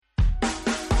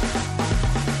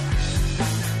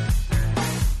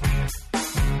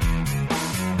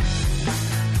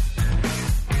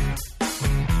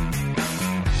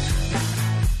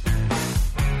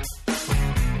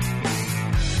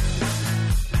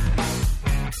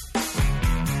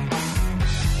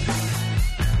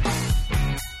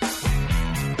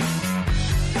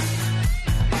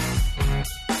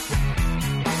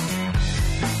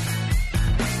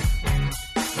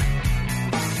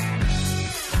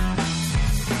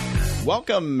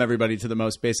Welcome, everybody, to the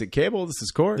Most Basic Cable. This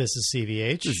is Court. This is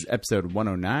CVH. This is episode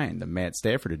 109, the Matt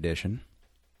Stafford edition.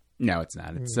 No, it's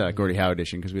not. It's Gordie Howe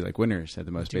edition because we like winners at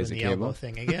the Most Basic the Cable. elbow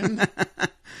thing again. In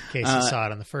case you saw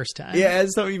it on the first time. Yeah,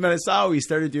 as some of you might have saw, we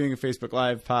started doing a Facebook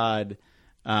Live pod,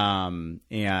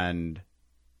 and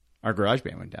our garage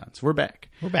band went down. So we're back.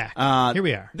 We're back. Here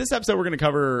we are. This episode, we're going to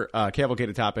cover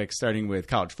cavalcade topics, starting with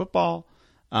college football,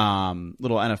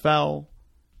 little NFL.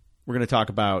 We're going to talk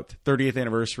about 30th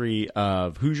anniversary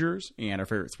of Hoosiers and our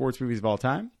favorite sports movies of all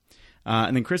time.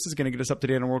 And then Chris is going to get us up to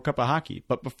date on World Cup of Hockey.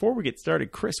 But before we get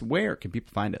started, Chris, where can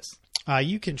people find us?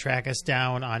 You can track us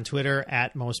down on Twitter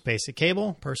at Most Basic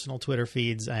Cable. Personal Twitter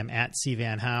feeds, I'm at C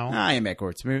Van Howe. I am at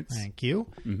Gortsmoots. Thank you.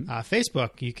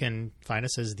 Facebook, you can find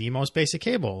us as The Most Basic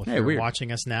Cable. If you're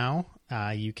watching us now,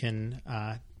 you can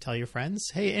tell your friends.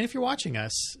 Hey, and if you're watching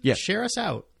us, share us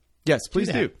out. Yes, please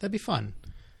do. That'd be fun.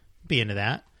 Be into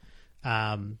that.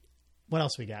 What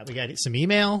else we got? We got some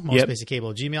email,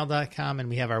 mostbasiccable@gmail.com, and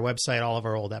we have our website, all of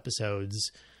our old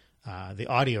episodes, the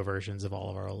audio versions of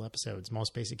all of our old episodes,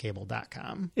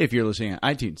 mostbasiccable.com. If you're listening on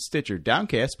iTunes, Stitcher,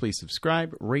 Downcast, please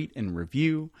subscribe, rate, and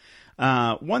review.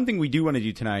 One thing we do want to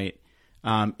do tonight,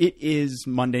 it is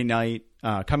Monday night,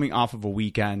 coming off of a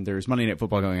weekend. There's Monday Night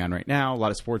Football going on right now, a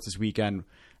lot of sports this weekend.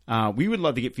 We would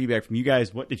love to get feedback from you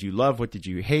guys. What did you love? What did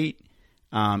you hate?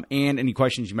 And any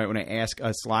questions you might want to ask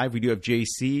us live. We do have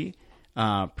JC,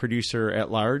 producer at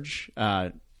large,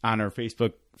 on our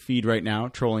Facebook feed right now,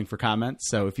 trolling for comments.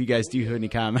 So if you guys do have any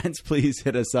comments, please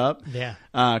hit us up. Yeah.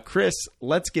 Chris,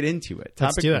 let's get into it.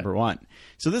 Topic number one.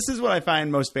 So this is what I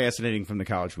find most fascinating from the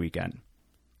college weekend.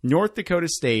 North Dakota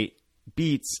State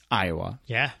beats Iowa.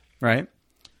 Yeah. Right?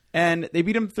 And they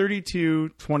beat them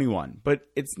 32-21. But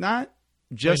it's not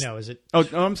just... no, is it... Oh,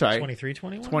 I'm sorry.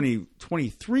 23-21?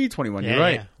 23-21. Yeah, You're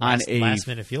right. yeah. On a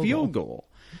last-minute field goal.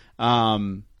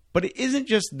 But it isn't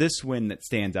just this win that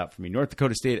stands out for me. North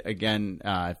Dakota State, again,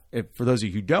 for those of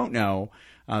you who don't know,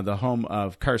 the home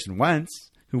of Carson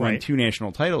Wentz, who won 2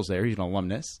 national titles there. He's an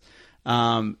alumnus.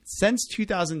 Since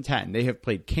 2010, they have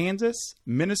played Kansas,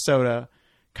 Minnesota,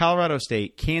 Colorado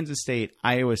State, Kansas State,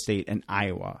 Iowa State, and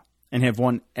Iowa, and have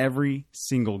won every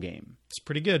single game. It's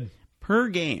pretty good. Per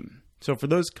game. So for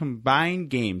those combined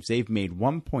games, they've made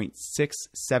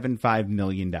 $1.675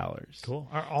 million. Cool.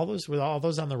 Are all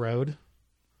those on the road?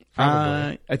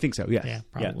 Probably. I think so, yes. Yeah,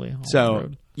 probably. Yeah.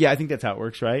 So, I think that's how it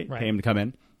works, right? Pay him to come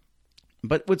in.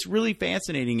 But what's really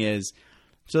fascinating is,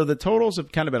 so the totals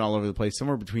have kind of been all over the place,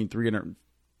 somewhere between 300,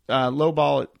 low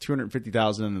ball at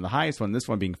 $250,000, and the highest one, this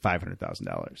one being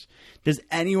 $500,000. Does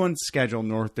anyone schedule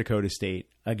North Dakota State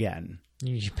again?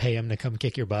 You pay him to come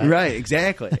kick your butt. Right,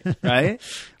 exactly. Right?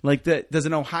 Like, does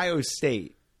an Ohio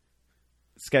State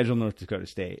schedule North Dakota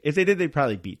State? If they did, they'd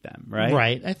probably beat them, right?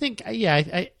 Right. I think,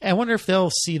 I wonder if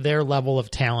they'll see their level of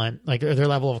talent, like their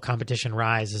level of competition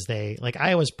rise as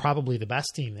Iowa's probably the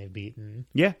best team they've beaten.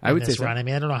 Yeah, I would say so. I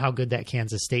mean, I don't know how good that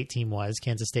Kansas State team was.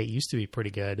 Kansas State used to be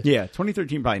pretty good. Yeah,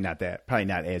 2013 probably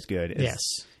not as good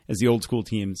as the old school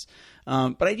teams.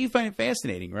 But I do find it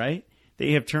fascinating, right?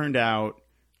 They have turned out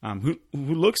who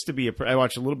looks to be I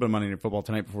watched a little bit of Monday Night Football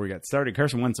tonight before we got started.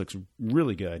 Carson Wentz looks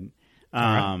really good.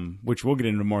 Which we'll get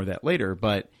into more of that later,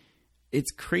 but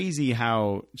it's crazy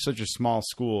how such a small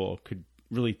school could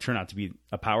really turn out to be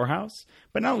a powerhouse.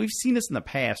 But no, we've seen this in the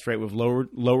past, right? With lower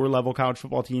level college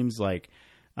football teams like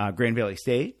Grand Valley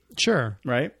State. Sure.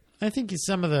 Right. I think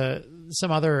some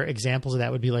other examples of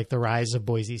that would be like the rise of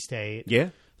Boise State. Yeah.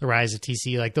 The rise of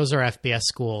TCU. Like those are FBS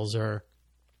schools or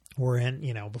were in,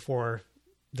 before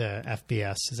the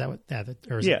FBS. Is that what?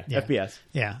 FBS.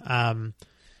 Yeah.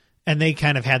 And they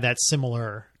kind of had that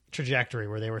similar trajectory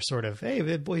where they were sort of,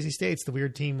 hey, Boise State's the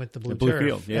weird team with the blue turf.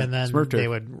 Field, yeah. And then they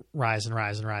would rise and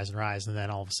rise and rise and rise. And then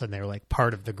all of a sudden they were like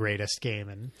part of the greatest game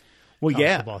in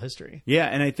college football history. Yeah.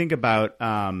 And I think about,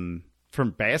 from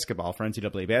basketball, for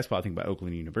NCAA basketball, I think about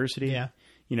Oakland University. Yeah.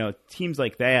 Teams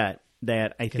like that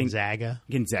I think Gonzaga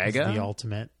is the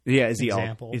ultimate. Yeah.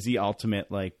 example. Is the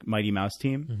ultimate like Mighty Mouse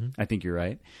team. Mm-hmm. I think you're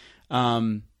right.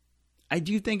 I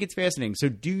do think it's fascinating. So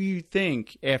do you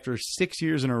think after 6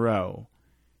 years in a row,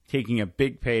 taking a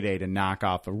big payday to knock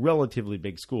off a relatively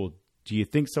big school, do you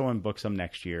think someone books them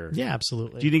next year? Yeah,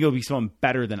 absolutely. Do you think it'll be someone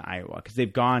better than Iowa? Because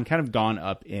they've gone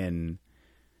up in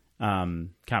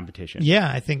competition. Yeah,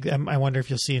 I think I wonder if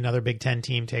you'll see another Big Ten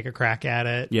team take a crack at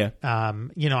it. Yeah.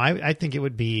 I think it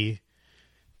would be...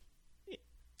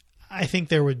 I think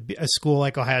there would be a school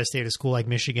like Ohio State, a school like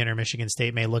Michigan or Michigan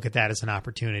State may look at that as an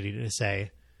opportunity to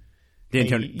say...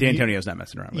 D'Antonio's not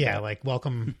messing around with that. Like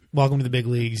welcome to the big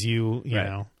leagues. You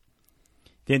know,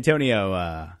 D'Antonio.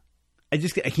 I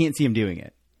can't see him doing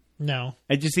it. No,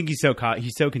 I just think he's so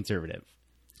conservative.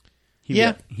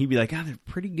 he'd be like, oh, they're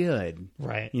pretty good.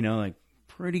 Right. Like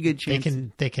pretty good chance.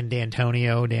 They can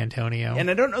D'Antonio. And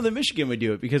I don't know that Michigan would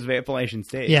do it because of Appalachian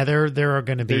State. Yeah, they're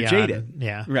going to be jaded.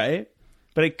 Yeah. Right?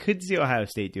 But I could see Ohio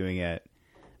State doing it.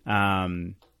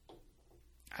 I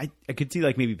could see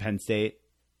like maybe Penn State.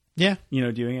 Yeah.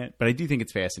 Doing it. But I do think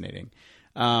it's fascinating.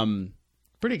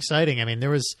 Pretty exciting. I mean, there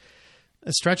was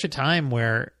a stretch of time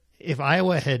where if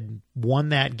Iowa had won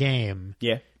that game,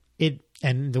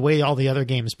 and the way all the other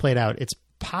games played out, it's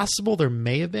possible there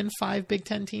may have been 5 Big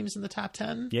Ten teams in the top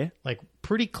 10. Yeah. Like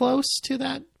pretty close to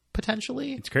that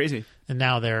potentially. It's crazy. And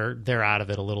now they're out of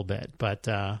it a little bit. But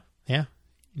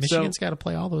Michigan's got to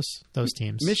play all those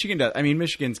teams. Michigan does. I mean,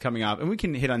 Michigan's coming off, and we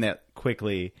can hit on that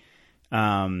quickly.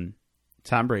 Tom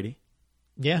Brady.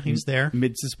 Yeah, he was there.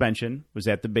 Mid-suspension, was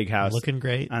at the big house. Looking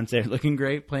great. On Saturday, looking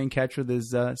great, playing catch with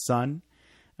his son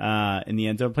in the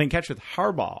end zone. Playing catch with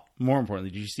Harbaugh, more importantly.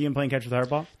 Did you see him playing catch with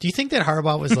Harbaugh? Do you think that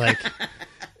Harbaugh was like...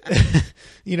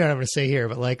 you know what I'm going to say here,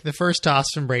 but like the first toss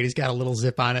from Brady's got a little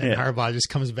zip on it, and Harbaugh just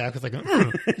comes back with like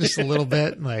just a little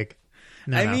bit. Like,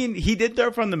 I mean, he did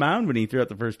throw from the mound when he threw out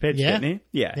the first pitch, didn't he?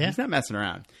 Yeah. He's not messing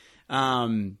around.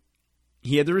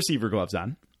 He had the receiver gloves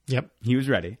on. Yep. He was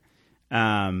ready.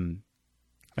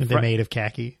 They're made of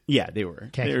khaki. Yeah, they were.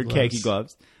 Khaki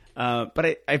gloves.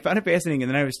 But I found it fascinating.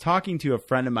 And then I was talking to a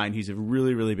friend of mine who's a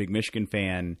really, really big Michigan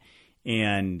fan.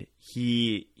 And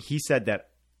he said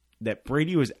that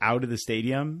Brady was out of the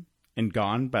stadium and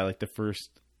gone by like the first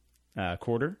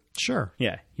quarter. Sure.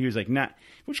 Yeah. He was like, not,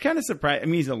 which kind of surprised. I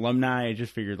mean, he's an alumni. I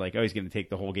just figured like, oh, he's going to take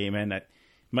the whole game in.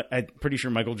 I'm pretty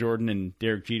sure Michael Jordan and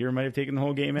Derek Jeter might have taken the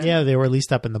whole game in. Yeah, they were at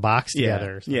least up in the box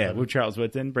together. Yeah, with Charles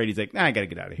Woodson. Brady's like, I got to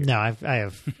get out of here. No, I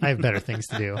have better things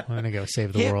to do. I'm going to go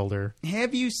save the world or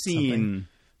have you seen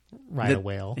ride a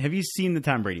whale? Have you seen the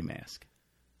Tom Brady mask?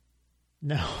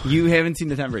 No, you haven't seen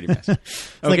the Tom Brady mask.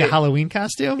 It's like a Halloween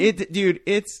costume. Dude,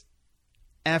 it's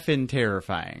effing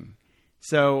terrifying.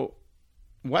 So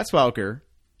Wes Welker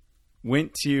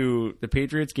went to the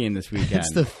Patriots game this weekend.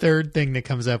 It's the third thing that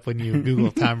comes up when you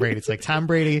Google Tom Brady. It's like Tom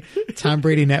Brady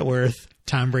net worth,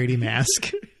 Tom Brady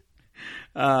mask.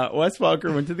 Wes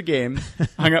Welker went to the game,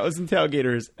 hung out with some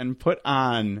tailgaters, and put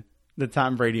on the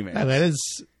Tom Brady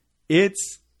mask.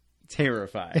 It's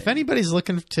terrifying. If anybody's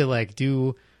looking to like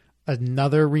do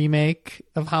another remake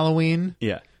of Halloween,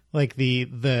 like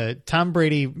the Tom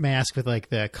Brady mask with like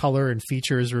the color and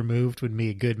features removed would be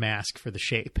a good mask for the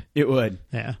shape. It would.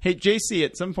 Yeah. Hey, JC,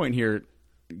 at some point here,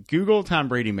 Google Tom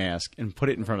Brady mask and put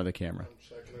it in front of the camera.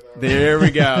 There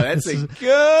we go. That's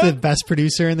the best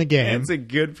producer in the game. That's a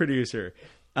good producer.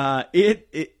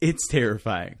 It's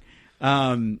terrifying.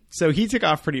 So he took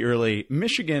off pretty early.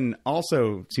 Michigan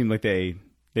also seemed like they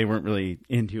weren't really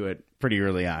into it pretty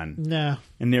early on. No.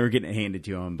 And they were getting it handed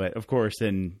to them. But, of course,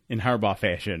 in Harbaugh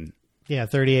fashion. Yeah,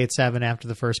 38-7 after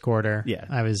the first quarter. Yeah.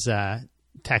 I was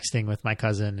texting with my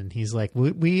cousin, and he's like,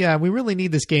 we really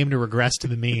need this game to regress to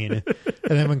the mean. And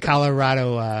then when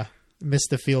Colorado missed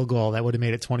the field goal, that would have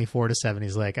made it 24-7.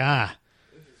 He's like,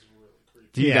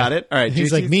 You got it? All right.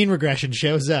 He's like, mean regression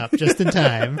shows up just in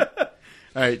time. All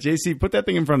right, JC, put that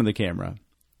thing in front of the camera.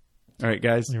 All right,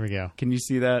 guys. Here we go. Can you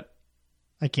see that?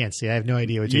 I can't see. I have no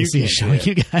idea what JC is showing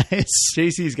you guys.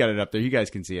 JC's got it up there. You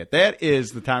guys can see it. That is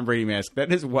the Tom Brady mask.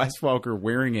 That is Wes Welker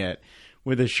wearing it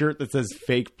with a shirt that says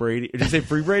fake Brady. Did it say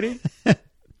free Brady? Wait,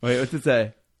 what's it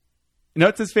say? No,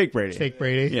 it says fake Brady. Fake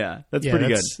Brady? Yeah, that's pretty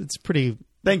good. It's pretty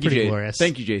Thank you, glorious.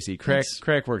 Thank you, JC.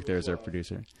 Crack work there as our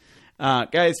producer.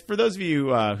 Guys, for those of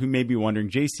you who may be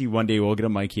wondering, JC one day will get a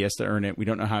mic. He has to earn it. We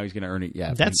don't know how he's going to earn it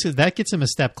yet. That gets him a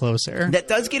step closer. That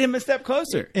does get him a step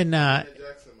closer. He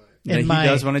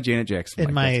does want a Janet Jackson mic.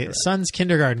 In my son's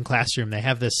kindergarten classroom, they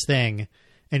have this thing,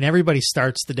 and everybody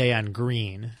starts the day on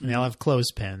green, and they'll have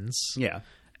clothespins. Yeah.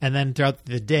 And then throughout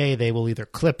the day, they will either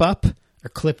clip up or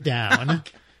clip down.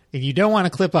 And you don't want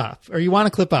to clip up, or you want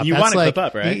to clip up. You want to clip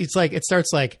up, right? It's like, it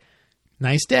starts like,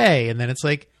 nice day, and then it's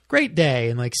like, great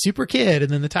day, and like, super kid,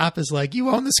 and then the top is like, you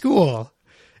own the school.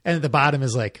 And at the bottom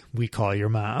is like, we call your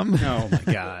mom. Oh,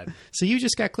 my God. So you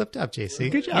just got clipped up,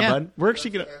 JC. Good job, bud. We're actually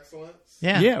going to... Excellent.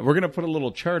 Yeah, we're going to put a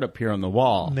little chart up here on the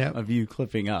wall of you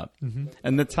clipping up. Mm-hmm.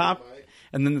 And the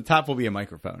top will be a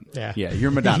microphone. Yeah,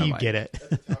 you're Madonna. You mic. Get it. At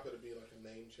the top, it'll be like a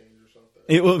name change or something.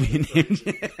 It will be a name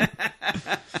change.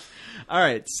 All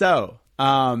right, so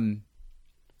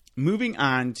moving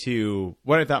on to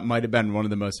what I thought might have been one of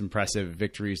the most impressive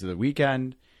victories of the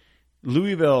weekend.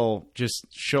 Louisville just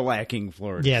shellacking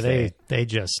Florida State.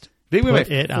 They went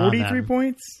by 43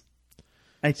 points,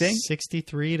 I think.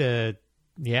 63 to...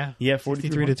 Yeah,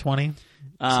 43 to 20,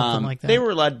 something like that. They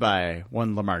were led by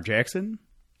one Lamar Jackson.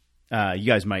 You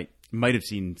guys might might have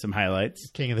seen some highlights.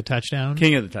 King of the touchdown.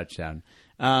 King of the touchdown.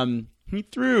 He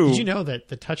threw. Did you know that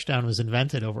the touchdown was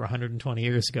invented over 120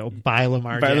 years ago by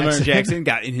Lamar Jackson? Lamar Jackson,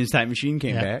 got in his time machine,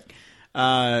 came back.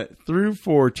 Threw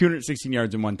for 216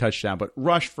 yards and 1 touchdown, but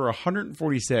rushed for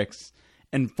 146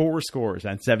 and 4 scores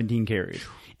on 17 carries.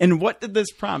 And what did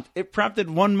this prompt? It prompted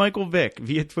one Michael Vick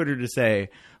via Twitter to say,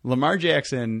 Lamar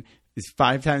Jackson is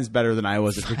 5 times better than I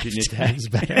was at Virginia Tech.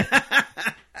 Better.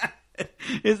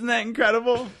 Isn't that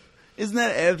incredible? Isn't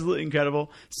that absolutely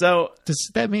incredible? So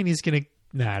Does that mean he's going to...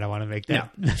 No, I don't want to make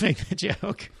that make that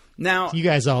joke. Now, You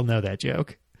guys all know that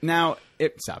joke.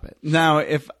 Stop it. Now,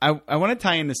 if I want to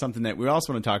tie into something that we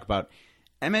also want to talk about,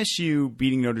 MSU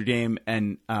beating Notre Dame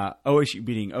and OSU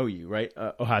beating OU, right?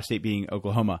 Ohio State beating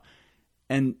Oklahoma.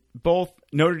 And both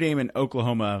Notre Dame and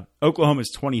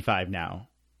Oklahoma's 25 now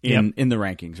in the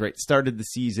rankings, right? Started the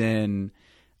season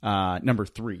number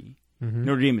 3. Mm-hmm.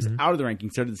 Notre Dame is out of the rankings,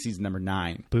 started the season number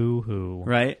 9. Boo-hoo.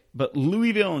 Right? But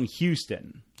Louisville and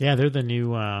Houston. Yeah, they're the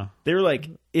new... They're like,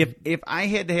 if I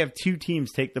had to have 2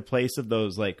 teams take the place of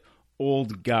those like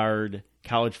old guard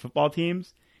college football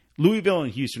teams, Louisville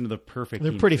and Houston are the perfect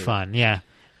They're teams pretty for it. fun, yeah.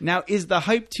 Now, is the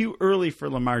hype too early for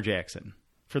Lamar Jackson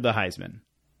for the Heisman?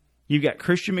 You've got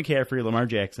Christian McCaffrey, Lamar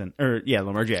Jackson. I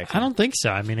don't think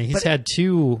so. I mean, he's had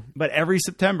 2... But every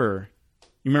September,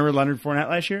 you remember Leonard Fournette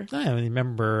last year? I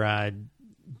remember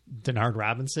Denard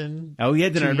Robinson. Oh, yeah,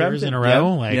 2 Denard years Robinson. in a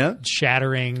row, Yep.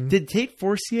 shattering. Did Tate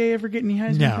Forcier ever get any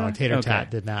Heisman No, talk? Tater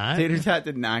Tot did not. Tater Tot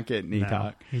did not get any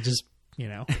talk. He just, he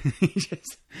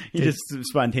just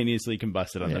spontaneously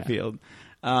combusted on the field.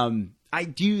 I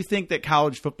do think that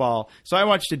college football. So I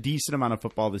watched a decent amount of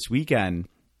football this weekend,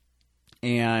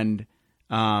 and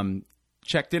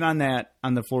checked in on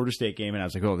the Florida State game, and I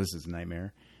was like, "Oh, this is a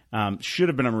nightmare." Should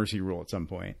have been a mercy rule at some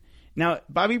point. Now,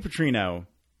 Bobby Petrino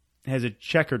has a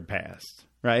checkered past,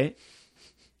 right?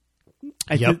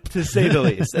 Yep. To say the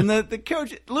least. And the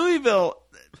coach, Louisville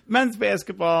men's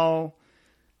basketball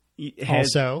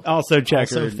has also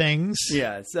checkered. Also things.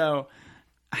 Yeah. So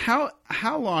how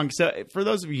long? So for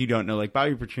those of you who don't know, like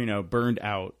Bobby Petrino burned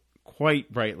out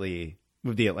quite brightly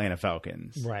with the Atlanta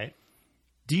Falcons. Right.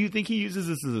 Do you think he uses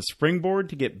this as a springboard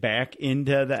to get back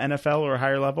into the NFL or a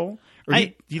higher level? Or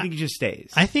do you think he just stays?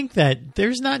 I think that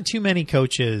there's not too many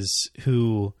college coaches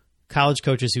who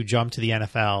jump to the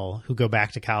NFL who go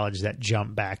back to college that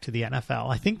jump back to the NFL.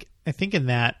 I think in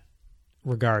that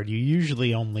regard, you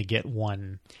usually only get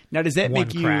one. Now, does that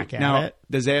make you? Now,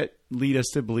 does that lead us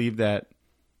to believe that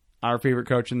our favorite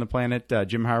coach on the planet,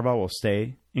 Jim Harbaugh, will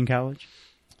stay in college?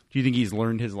 Do you think he's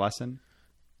learned his lesson?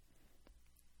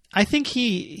 I think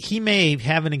he may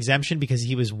have an exemption because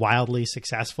he was wildly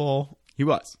successful. He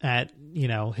was at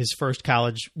his first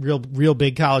real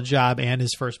big college job and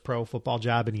his first pro football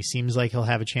job, and he seems like he'll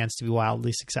have a chance to be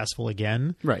wildly successful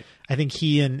again. Right. I think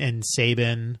he and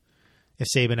Saban, if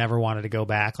Saban ever wanted to go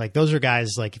back, like those are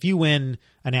guys like if you win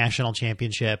a national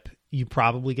championship, you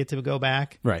probably get to go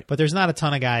back. Right. But there's not a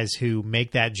ton of guys who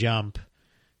make that jump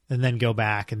and then go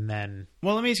back and then.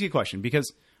 Well, let me ask you a question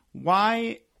because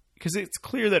why? Because it's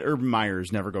clear that Urban Meyer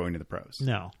is never going to the pros.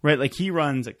 No. Right? Like he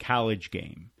runs a college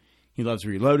game. He loves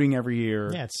reloading every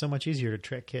year. Yeah, it's so much easier to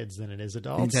trick kids than it is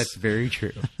adults. That's very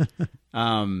true.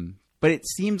 But it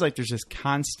seems like there's this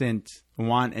constant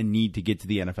want and need to get to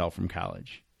the NFL from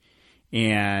college.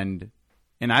 And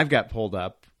I've got pulled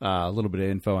up a little bit of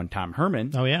info on Tom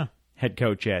Herman. Oh, yeah. Head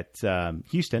coach at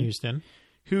Houston.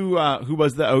 Who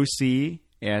was the OC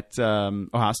at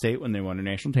Ohio State when they won a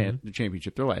national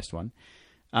championship, their last one.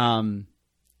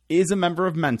 Is a member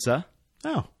of Mensa.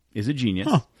 Oh. Is a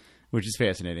genius, which is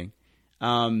fascinating.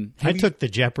 I took the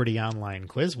Jeopardy online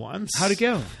quiz once. How'd it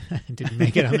go? Didn't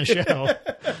make it on the show.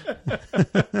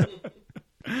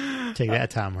 Take that,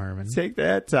 Tom Herman. Take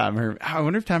that, Tom Herman. I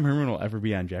wonder if Tom Herman will ever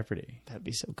be on Jeopardy. That'd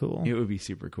be so cool. It would be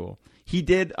super cool. He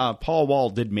did. Paul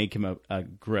Wall did make him a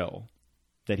grill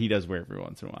that he does wear every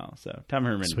once in a while. So Tom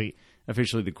Herman, sweet,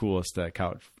 officially the coolest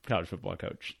college football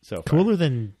coach. So cooler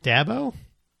than Dabo.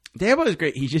 Dabo is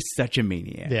great. He's just such a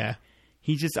maniac. Yeah.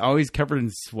 He's just always covered in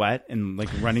sweat and like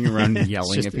running around and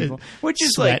yelling at people, which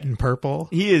is sweat like and purple.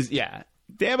 He is, yeah.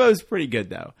 Dabo's pretty good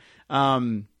though.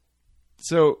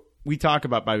 So we talk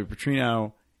about Bobby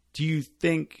Petrino. Do you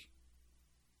think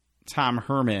Tom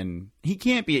Herman? He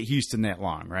can't be at Houston that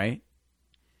long, right?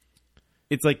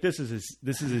 It's like this is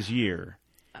his year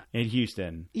at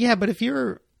Houston. Yeah, but if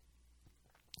you're,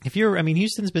 I mean,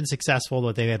 Houston's been successful,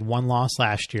 but they had one loss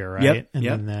last year, right? Yep.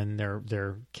 And then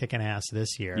they're kicking ass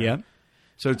this year. Yep.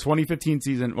 So 2015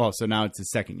 season. Well, so now it's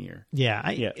his second year. Yeah.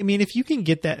 I mean, if you can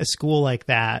get a school like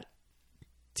that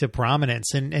to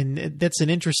prominence, and that's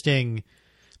an interesting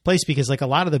place because like a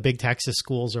lot of the big Texas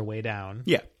schools are way down.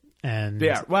 Yeah. And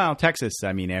Yeah. Well, Texas,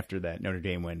 I mean, after that Notre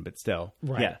Dame win, but still.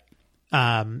 Right.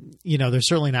 Yeah. They're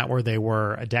certainly not where they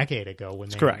were a decade ago when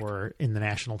they correct. were in the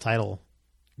national title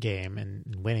game and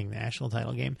winning the national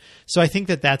title game. So I think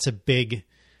that's a big,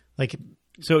 like,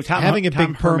 So having a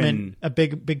Tom big Herman,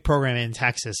 big program in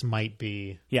Texas might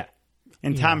be. yeah.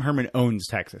 And Tom Herman owns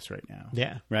Texas right now.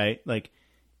 Yeah. Right? Like,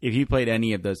 if he played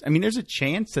any of those, I mean, there's a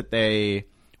chance that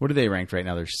what are they ranked right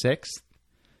now? They're 6th.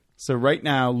 So right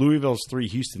now, Louisville's 3,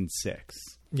 Houston's 6.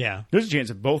 Yeah. There's a chance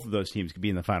that both of those teams could be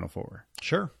in the Final Four.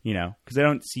 Sure. Because I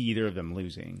don't see either of them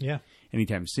losing. Yeah.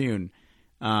 Anytime soon.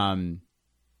 And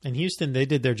Houston, they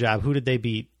did their job. Who did they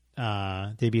beat?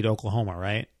 They beat Oklahoma,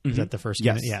 right? Is that the first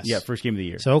game? Yes. Yeah, first game of the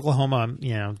year. So Oklahoma,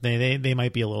 they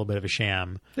might be a little bit of a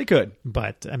sham. They could.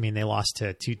 But, I mean, they lost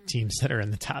to 2 teams that are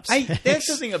in the top 6. That's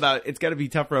the thing about it's got to be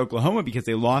tough for Oklahoma because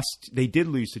they did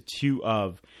lose to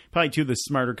probably two of the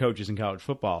smarter coaches in college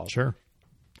football. Sure.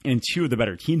 And 2 of the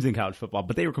better teams in college football,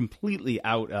 but they were completely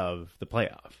out of the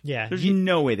playoff. Yeah. There's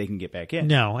no way they can get back in.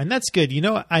 No, and that's good.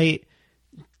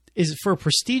 Is for a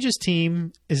prestigious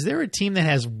team, is there a team that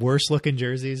has worse looking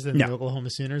jerseys than the Oklahoma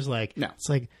Sooners? Like, no. It's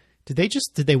like, did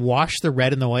they wash the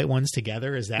red and the white ones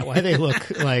together? Is that why they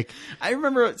look like? I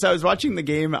remember, so I was watching the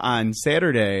game on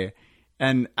Saturday,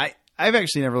 and I've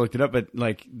actually never looked it up, but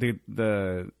like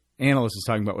the analyst was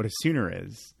talking about what a Sooner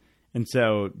is. And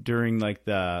so during like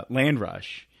the Land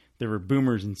Rush, there were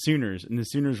Boomers and Sooners, and the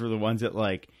Sooners were the ones that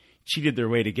like cheated their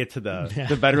way to get to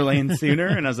the better lane sooner.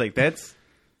 And I was like, that's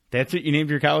what you named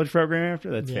your college program after?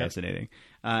 That's fascinating.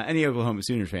 Any Oklahoma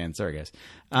Sooners fans? Sorry, guys.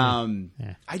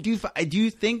 I do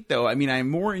think, though, I mean, I'm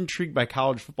more intrigued by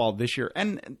college football this year.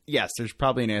 And yes, there's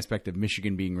probably an aspect of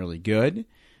Michigan being really good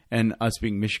and us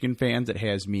being Michigan fans that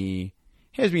has me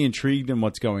intrigued in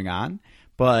what's going on.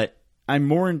 But I'm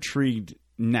more intrigued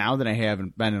now than I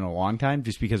haven't been in a long time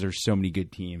just because there's so many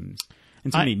good teams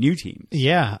and so many new teams.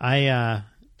 Yeah.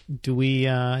 Do we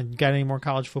got any more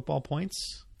college football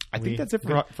points? I think that's it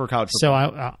for college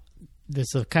football. So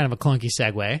this is kind of a clunky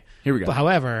segue. Here we go. But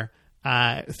however,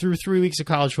 through 3 weeks of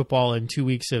college football and 2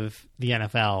 weeks of the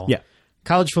NFL,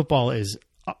 college football is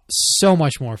so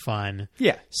much more fun.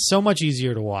 Yeah. So much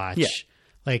easier to watch. Yeah.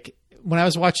 Like when I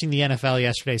was watching the NFL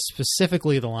yesterday,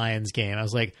 specifically the Lions game, I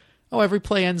was like, oh, every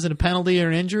play ends in a penalty or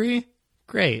an injury?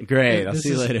 Great. I'll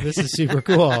see you later. This is super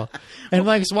cool. And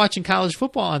like I was watching college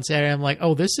football on Saturday, I'm like,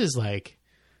 oh, this is like,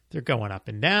 they're going up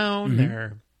and down.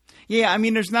 Mm-hmm. Yeah, I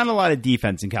mean, there's not a lot of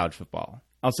defense in college football.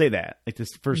 I'll say that, like this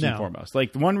first and foremost.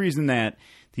 Like the one reason that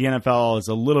the NFL is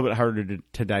a little bit harder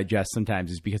to digest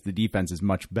sometimes is because the defense is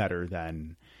much better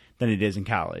than it is in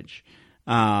college.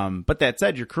 But that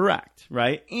said, you're correct,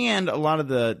 right? And a lot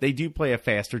of they do play a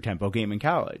faster tempo game in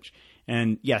college.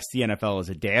 And yes, the NFL is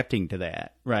adapting to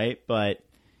that, right? But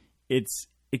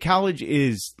college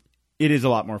is a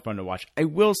lot more fun to watch. I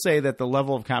will say that the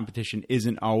level of competition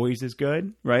isn't always as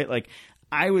good, right? Like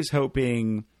I was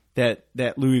hoping that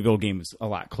Louisville game was a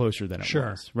lot closer than it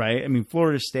was, right? I mean,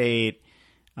 Florida State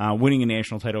winning a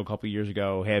national title a couple of years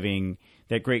ago, having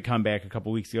that great comeback a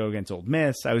couple weeks ago against Ole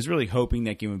Miss. I was really hoping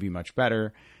that game would be much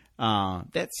better.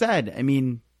 That said, I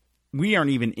mean, we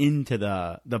aren't even into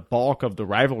the bulk of the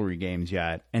rivalry games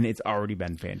yet, and it's already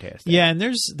been fantastic. Yeah, and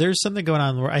there's something going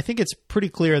on where I think it's pretty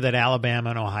clear that Alabama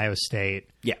and Ohio State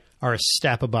are a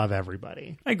step above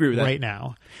everybody. I agree with that. Right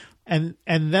now. And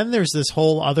then there's this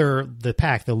whole the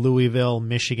pack, the Louisville,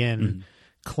 Michigan,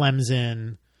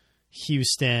 Clemson,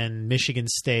 Houston, Michigan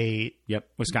State. Yep,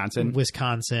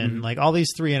 Wisconsin. Like all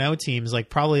these 3-0 teams, like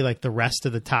probably like the rest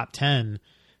of the top 10,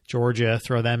 Georgia,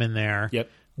 throw them in there. Yep.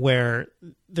 Where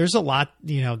there's a lot,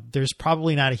 there's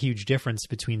probably not a huge difference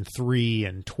between 3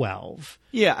 and 12.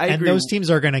 Yeah, I agree. And those teams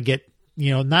are going to get,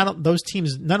 none of those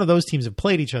teams have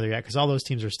played each other yet because all those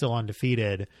teams are still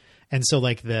undefeated. And so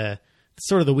like the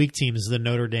sort of the weak teams, the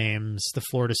Notre Dames, the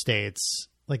Florida States,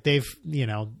 like they've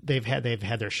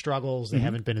had their struggles. They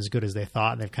haven't been as good as they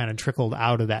thought, and they've kind of trickled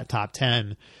out of that top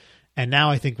 10. And now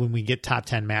I think when we get top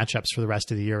 10 matchups for the rest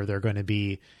of the year, they'll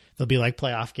be like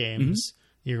playoff games.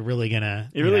 You're really gonna.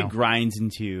 It really grinds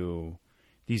into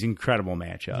these incredible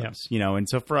matchups, And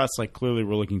so for us, like clearly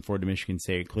we're looking forward to Michigan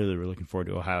State. Clearly we're looking forward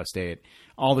to Ohio State.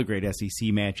 All the great SEC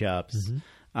matchups.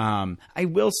 I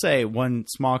will say one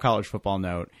small college football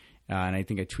note, and I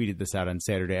think I tweeted this out on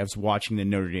Saturday. I was watching the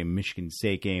Notre Dame Michigan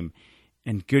State game,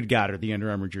 and good God, are the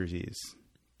Under Armour jerseys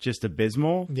just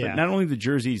abysmal? Yeah. But not only the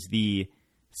jerseys, the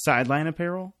sideline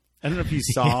apparel. I don't know if you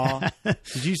saw.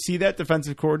 Did you see that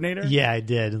defensive coordinator? Yeah, I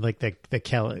did. Like the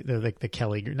Kelly,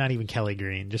 not even Kelly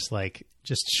green, just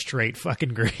straight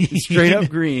fucking green, straight up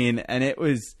green. And it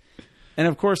was, and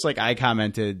of course, like I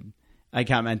commented I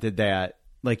commented that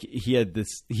like he had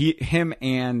him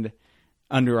and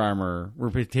Under Armour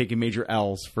were taking major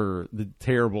L's for the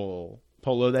terrible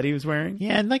polo that he was wearing.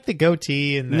 Yeah, and like the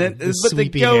goatee and the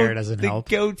sweepy hair doesn't help.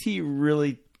 The goatee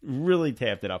really, really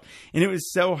tapped it up, and it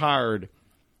was so hard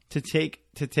to take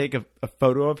a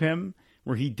photo of him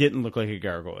where he didn't look like a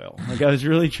gargoyle. Like I was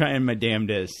really trying my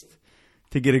damnedest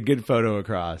to get a good photo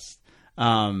across.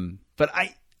 But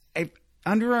I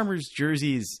Under Armour's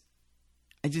jerseys,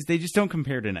 they just don't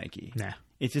compare to Nike. Nah.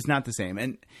 It's just not the same.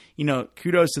 And,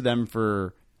 kudos to them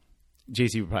for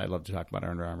JC would probably love to talk about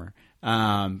Under Armour.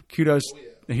 Kudos.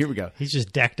 Here we go. He's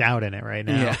just decked out in it right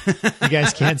now. Yeah. You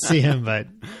guys can't see him, but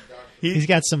he's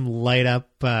got some light up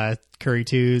Curry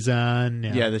 2s on.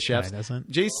 Yeah, the chefs.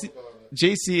 Doesn't.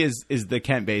 JC is the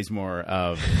Kent Bazemore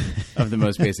of the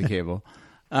most basic cable.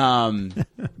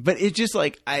 But it's just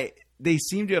like they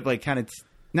seem to have like kind of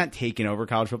not taken over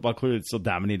college football. Clearly, it's still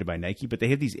dominated by Nike, but they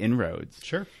have these inroads.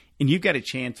 Sure. And you've got a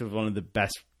chance of one of the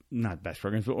best, not best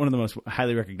programs, but one of the most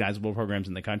highly recognizable programs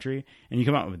in the country, and you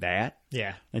come out with that.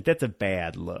 Yeah. Like that's a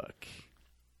bad look.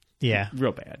 Yeah.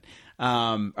 Real bad.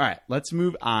 All right, let's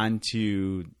move on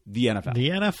to the NFL. The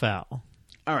NFL.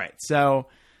 All right, so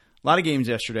a lot of games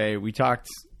yesterday. We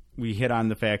hit on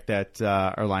the fact that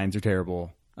our Lions are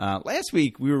terrible. Last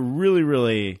week, we were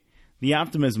really, the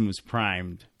optimism was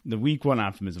primed. The week one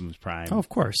optimism was primed. Oh, of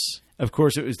course. Of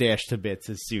course, it was dashed to bits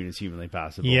as soon as humanly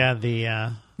possible. Yeah,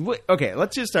 Okay,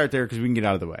 let's just start there because we can get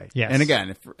out of the way. Yes. And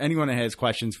again, if anyone has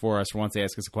questions for us or wants to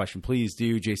ask us a question, please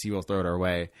do. JC will throw it our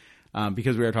way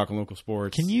because we are talking local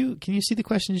sports. Can you see the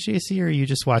questions, JC, or are you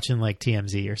just watching like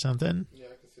TMZ or something? Yeah, I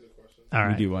can see the questions. All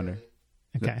right. We do wonder.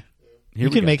 Okay. Here you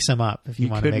we can go. make some up if you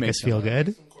want to make us feel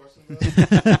good. Some questions. Open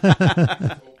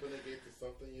the gate to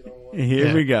something you don't want.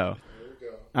 Here we go. There we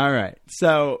go. All right.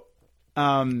 So,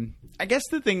 I guess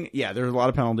the thing, there were a lot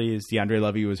of penalties. DeAndre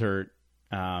Levy was hurt.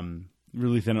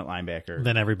 Really thin at linebacker.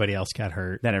 Then everybody else got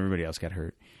hurt.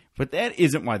 But that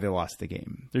isn't why they lost the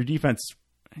game. Their defense,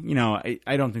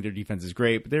 I don't think their defense is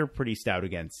great, but they're pretty stout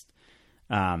against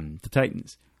the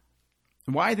Titans.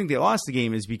 Why I think they lost the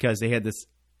game is because they had this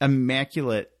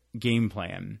immaculate game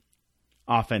plan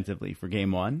offensively for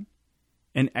game one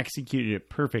and executed it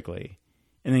perfectly.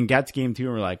 And then got to game two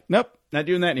and were like, nope, not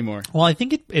doing that anymore. Well, I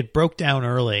think it broke down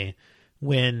early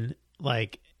when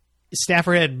like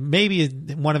Stafford had maybe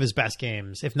one of his best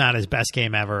games, if not his best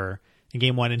game ever in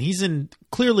game one. And he's in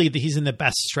the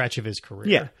best stretch of his career.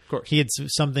 Yeah, of course. He had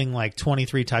something like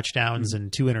 23 touchdowns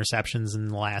and 2 interceptions in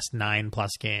the last 9+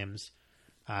 games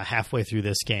halfway through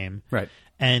this game. Right.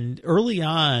 And early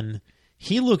on,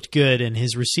 he looked good and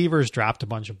his receivers dropped a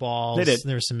bunch of balls. They did.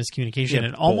 There was some miscommunication.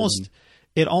 And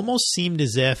it almost seemed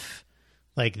as if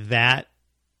like that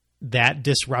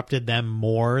disrupted them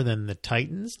more than the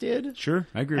Titans did. Sure,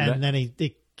 I agree with that. And then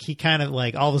he kind of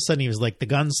like all of a sudden he was like the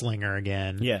gunslinger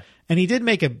again. Yeah. And he did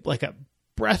make a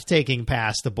breathtaking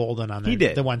pass to Bolden on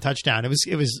the one touchdown.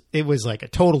 It was like a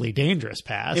totally dangerous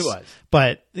pass. It was.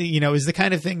 But it was the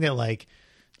kind of thing that like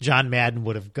John Madden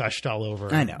would have gushed all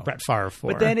over I know. Brett Favre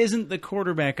for. But that isn't the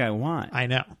quarterback I want. I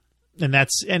know. And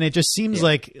it just seems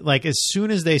like as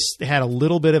soon as they had a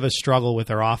little bit of a struggle with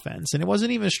their offense, and it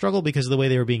wasn't even a struggle because of the way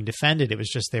they were being defended. It was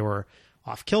just they were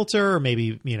off kilter, or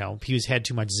maybe Hughes had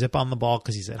too much zip on the ball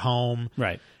because he's at home,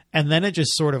 right? And then it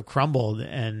just sort of crumbled,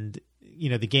 and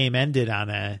the game ended on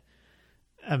a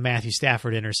Matthew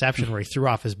Stafford interception where he threw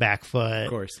off his back foot, of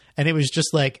course. And it was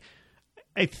just like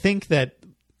I think that.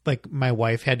 Like my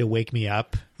wife had to wake me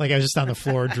up. Like I was just on the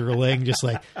floor drooling, just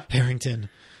like Harrington.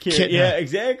 Kitna, yeah,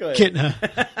 exactly. Kitna,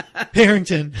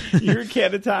 Harrington. You're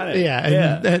catatonic.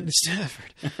 Yeah, and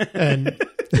Stafford. And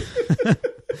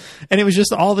and it was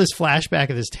just all this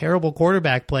flashback of this terrible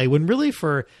quarterback play when really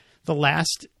for the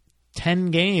last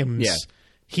 10 games,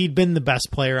 he'd been the best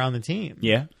player on the team.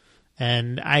 Yeah.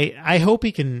 And I hope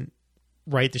he can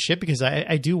right the ship because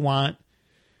I do want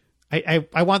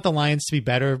I want the Lions to be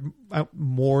better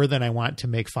more than I want to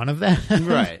make fun of them.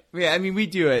 Right. Yeah, I mean, we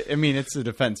do it. I mean, it's a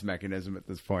defense mechanism at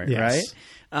this point, right?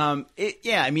 I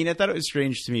thought it was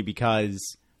strange to me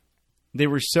because they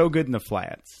were so good in the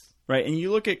flats, right? And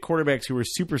you look at quarterbacks who were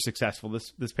super successful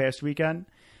this past weekend,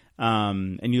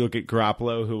 and you look at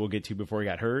Garoppolo, who we'll get to before he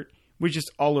got hurt, was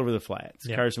just all over the flats.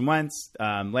 Yep. Carson Wentz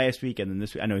last week, and then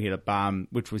this week, I know he had a bomb,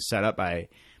 which was set up by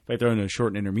throwing those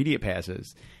short and intermediate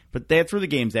passes. But that's where the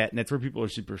game's at, and that's where people are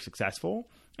super successful.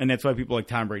 And that's why people like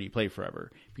Tom Brady play forever.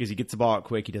 Because he gets the ball out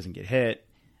quick, he doesn't get hit,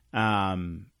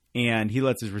 and he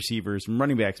lets his receivers and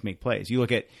running backs make plays. You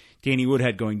look at Danny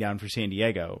Woodhead going down for San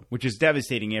Diego, which is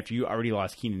devastating after you already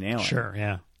lost Keenan Allen. Sure,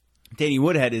 yeah. Danny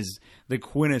Woodhead is the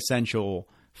quintessential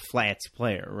flats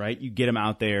player, right? You get him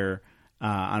out there.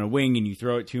 on a wing and you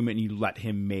throw it to him and you let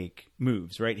him make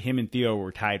moves, right? Him and Theo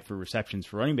were tied for receptions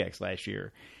for running backs last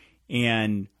year.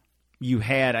 And you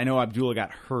had, I know Abdullah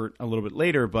got hurt a little bit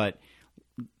later, but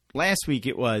last week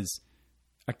it was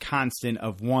a constant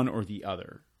of one or the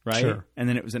other, right? Sure. And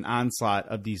then it was an onslaught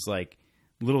of these like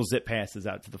little zip passes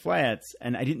out to the flats.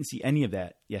 And I didn't see any of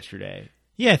that yesterday.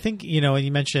 Yeah, I think, and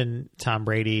you mentioned Tom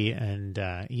Brady and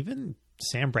even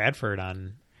Sam Bradford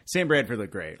Sam Bradford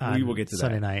looked great. We will get to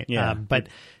Sunday that. night. Yeah. But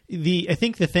I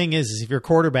think the thing is if you're a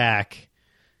quarterback,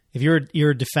 if you're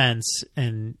a defense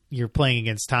and you're playing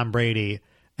against Tom Brady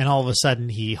and all of a sudden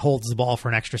he holds the ball for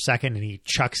an extra second and he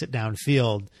chucks it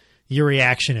downfield, your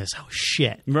reaction is, oh,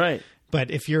 shit. Right.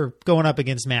 But if you're going up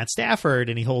against Matt Stafford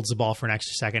and he holds the ball for an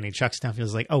extra second and he chucks it downfield,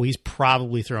 it's like, oh, he's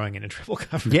probably throwing in a triple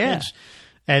coverage. Yeah.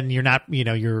 And you're not,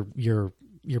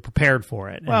 you're prepared for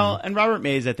it. Well, and Robert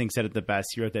Mays, I think, said it the best.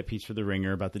 He wrote that piece for The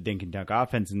Ringer about the dink and dunk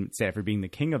offense and Stafford being the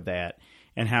king of that,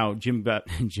 and how Jim Bob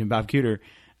Cooter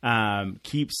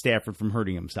keeps Stafford from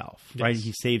hurting himself. Yes. Right?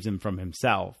 He saves him from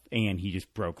himself, and he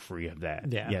just broke free of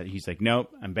that. Yeah. He's like,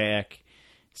 nope, I'm back.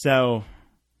 So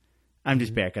I'm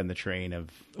just back on the train of.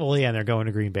 Well, yeah, and they're going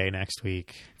to Green Bay next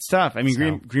week. It's tough. I mean,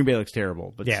 So- Green Bay looks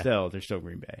terrible, but Yeah. still, they're still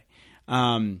Green Bay.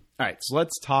 All right, so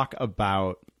let's talk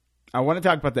about. I want to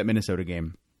talk about that Minnesota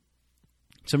game.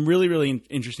 Some really, really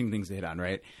interesting things to hit on,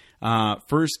 right?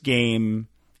 First game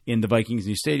in the Vikings'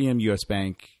 new stadium, US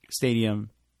Bank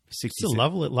Stadium. It's a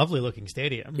lovely looking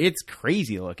stadium. It's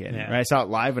crazy looking. Yeah. Right? I saw it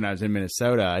live when I was in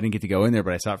Minnesota. I didn't get to go in there,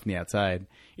 but I saw it from the outside.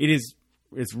 It's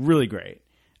really great.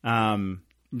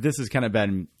 This has kind of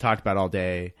been talked about all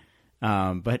day.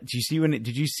 But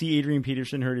did you see Adrian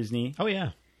Peterson hurt his knee? Oh,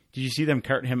 yeah. Did you see them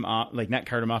cart him off? Like, not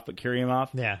cart him off, but carry him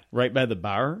off? Yeah. Right by the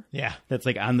bar? Yeah. That's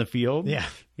like on the field? Yeah.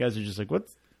 You guys are just like,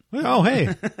 what's. Oh, hey.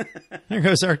 there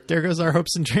goes our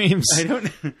hopes and dreams.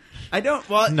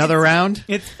 Well, Another round?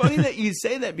 It's funny that you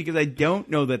say that because I don't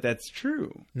know that that's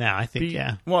true. No, I think,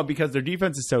 yeah. Well, because their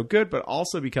defense is so good, but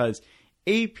also because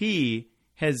AP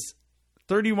has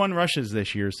 31 rushes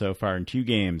this year so far in 2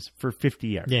 games for 50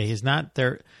 yards. Yeah, he's not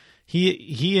there.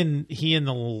 He and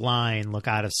the line look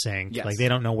out of sync. Yes. Like they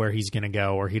don't know where he's going to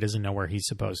go, or he doesn't know where he's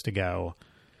supposed to go.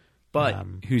 But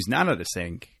who's not out of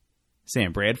sync?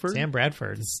 Sam Bradford Sam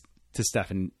Bradford. to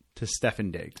Stefan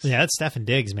Diggs. Yeah, that's Stefan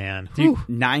Diggs, man. Dude, Whew.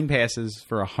 9 passes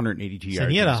for 182 yards.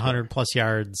 And he had in the 100 plus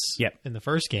yards Yep. in the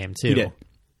first game too. He did.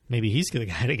 Maybe he's the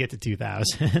guy to get to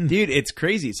 2,000. Dude, it's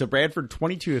crazy. So Bradford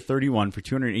 22 of 31 for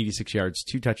 286 yards,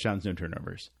 2 touchdowns, no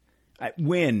turnovers.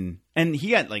 And he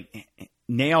got like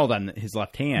nailed on his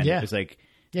left hand. Yeah. It was like,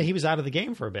 Yeah, he was out of the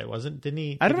game for a bit, didn't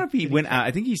he? I don't know if he went out.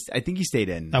 I think he stayed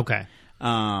in. Okay.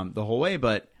 The whole way,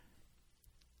 but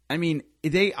I mean,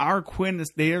 they are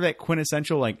that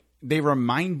quintessential, like they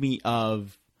remind me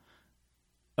of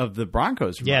the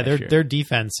Broncos. From last year. Their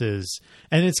defense is,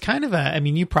 and it's kind of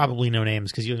you probably know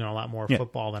names because you know a lot more Yeah.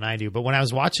 football than I do. But when I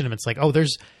was watching them, it's like, oh,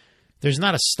 there's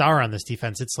not a star on this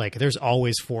defense. It's like there's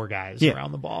always 4 guys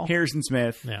around the ball. Harrison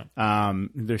Smith, Yeah.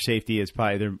 Their safety is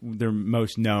probably their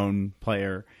most known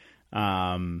player.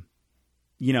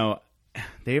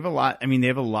 They have a lot. I mean, they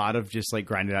have a lot of just like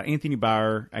grinded out. Anthony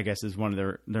Barr, I guess, is one of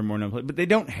their more known players, but they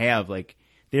don't have like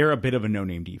they're a bit of a no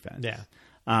name defense. Yeah.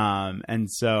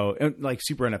 And so like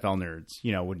super NFL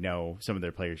nerds, would know some of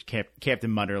their players.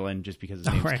 Captain Mutterland, just because his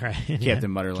name's Right. Captain Yeah.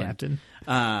 Mutterland.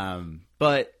 Captain.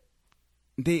 But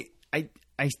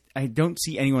I don't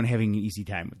see anyone having an easy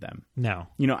time with them. No.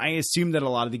 I assume that a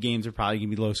lot of the games are probably going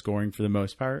to be low scoring for the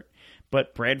most part,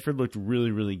 but Bradford looked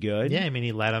really, really good. Yeah,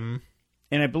 he let him.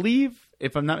 And I believe,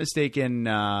 if I'm not mistaken,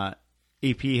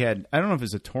 AP had, I don't know if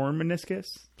it's a torn meniscus.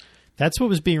 That's what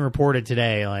was being reported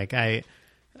today. Like I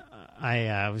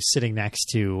was sitting next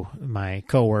to my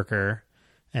coworker,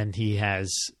 and he has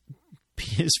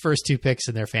his first 2 picks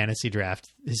in their fantasy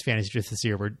draft. His fantasy draft this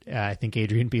year were, I think,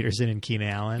 Adrian Peterson and Keenan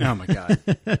Allen. Oh my God.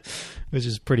 Which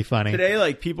is pretty funny. Today,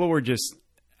 like, people were just,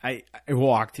 I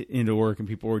walked into work and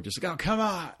people were just like, oh, come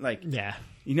on. Like, Yeah.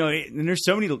 and there's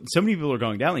so many people are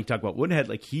going down. Like, you talk about Woodhead,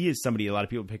 like, he is somebody a lot of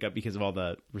people pick up because of all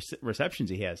the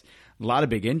receptions he has. A lot of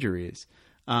big injuries.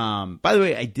 By the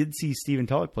way, I did see Stephen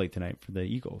Tulloch play tonight for the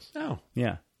Eagles. Oh.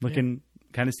 Yeah. Looking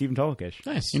kind of Stephen Tulloch-ish.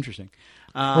 Nice. Interesting.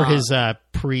 Or his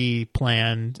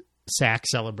pre-planned sack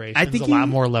celebrations. I think a lot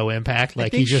more low impact.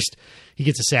 Like think he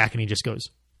gets a sack and he just goes.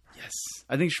 Yes.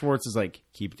 I think Schwartz is like,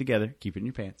 keep it together, keep it in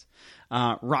your pants.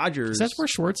 Rodgers. Is that where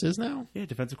Schwartz is now Yeah,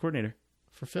 defensive coordinator.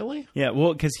 for Philly? Yeah,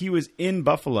 well, because he was in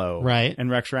Buffalo. Right. And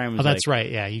Rex Ryan was Oh, that's like,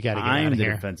 right. Yeah, you got to get out I'm of the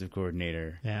here. defensive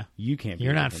coordinator. Yeah, You can't be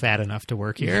You're the not defensive fat enough to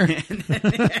work here.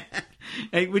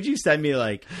 Hey, would you send me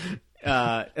like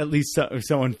At least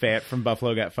someone fat from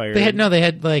Buffalo got fired.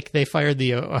 They fired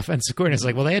the offensive coordinator. It's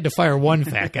like, well, they had to fire one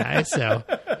fat guy, so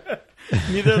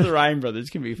Neither of the Ryan brothers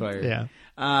can be fired.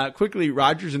 yeah. Quickly,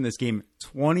 Rodgers in this game,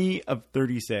 20 of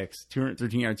 36,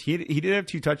 213 yards. He did have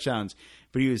 2 touchdowns,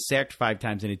 but he was sacked 5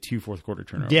 times and had 2 fourth-quarter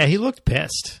turnovers. Yeah, he looked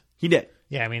pissed. He did.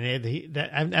 Yeah, I mean, I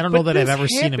don't know that I've ever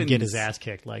seen him get his ass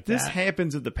kicked like This that.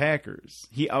 happens with the Packers.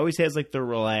 He always has like the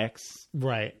relax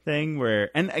Right. thing where,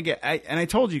 and again, I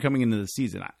told you coming into the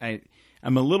season,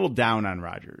 I'm a little down on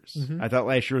Rodgers. I thought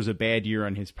last year was a bad year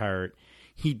on his part.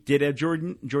 He did have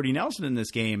Jordy Nelson in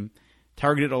this game,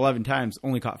 targeted 11 times,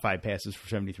 only caught 5 passes for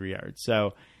 73 yards.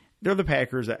 So they're the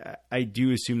Packers. I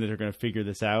do assume that they're going to figure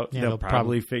this out. Yeah, they'll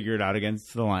probably figure it out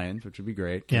against the Lions, which would be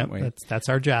great. Can't wait. That's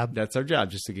our job. That's our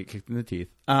job, just to get kicked in the teeth.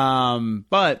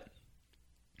 But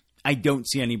I don't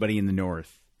see anybody in the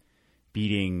North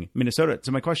beating Minnesota.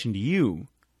 So my question to you,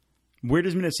 where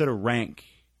does Minnesota rank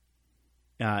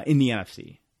in the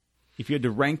NFC? If you had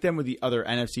to rank them with the other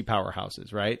NFC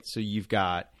powerhouses, right? So you've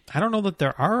got... I don't know that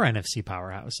there are NFC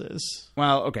powerhouses.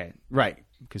 Well, okay, right,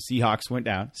 because Seahawks went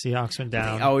down. Seahawks went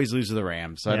down. They always lose to the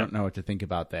Rams, so I Yeah. don't know what to think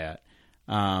about that.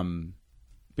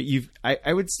 But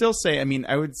I would still say,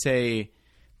 I would say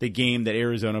the game that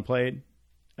Arizona played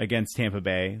against Tampa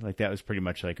Bay, like that was pretty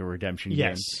much like a redemption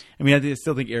Yes. game. I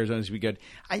still think Arizona's going to be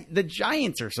good. The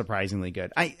Giants are surprisingly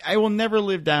good. I will never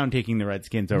live down taking the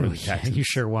Redskins over the Texans. You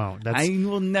sure won't. I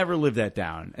will never live that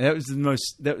down. That was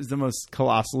the most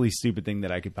colossally stupid thing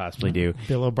that I could possibly do.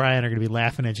 Bill O'Brien are going to be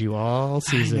laughing at you all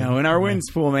season. No, in our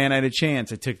wins pool, man, I had a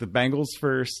chance. I took the Bengals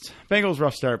first. Bengals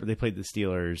rough start, but they played the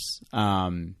Steelers.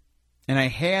 And I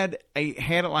had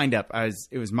it lined up.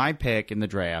 It was my pick in the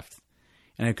draft,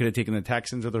 and I could have taken the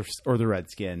Texans or the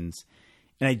Redskins.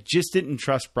 And I just didn't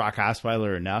trust Brock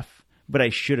Osweiler enough, but I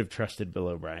should have trusted Bill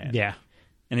O'Brien. Yeah.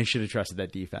 And I should have trusted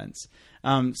that defense.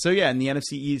 So yeah, in the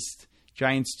NFC East,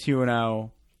 Giants 2-0,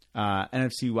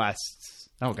 NFC West.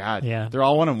 Oh God, Yeah. they're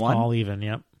all 1-1. All even,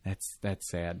 yep. That's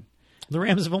sad. The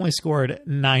Rams have only scored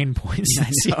 9 points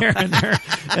this year,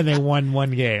 and they won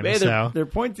one game. Hey, So their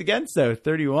points against, though,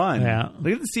 31. Yeah.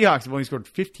 Look at the Seahawks. Have only scored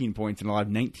 15 points and allowed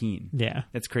 19. yeah,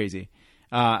 That's crazy.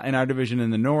 In our division in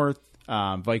the North,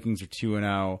 Vikings are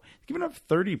 2-0. Giving up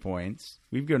 30 points.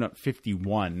 We've given up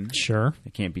 51. sure.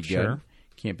 It can't be good. Sure.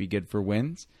 Can't be good for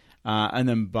wins. And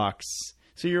then Bucks.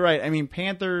 So you're right. I mean,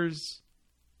 Panthers.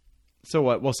 So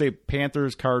what? We'll say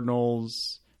Panthers,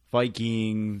 Cardinals,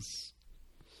 Vikings,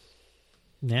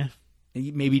 Yeah,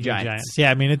 maybe Giants.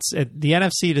 Yeah, I mean, the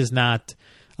NFC does not.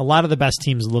 A lot of the best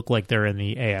teams look like they're in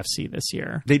the AFC this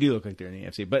year. They do look like they're in the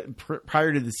AFC, but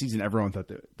prior to the season, everyone thought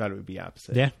it would be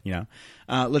opposite. Yeah. You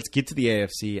know, let's get to the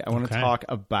AFC. I want to Okay. talk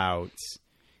about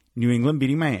New England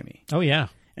beating Miami. Oh yeah,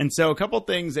 And so a couple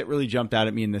things that really jumped out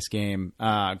at me in this game.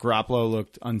 Garoppolo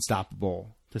looked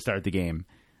unstoppable to start the game.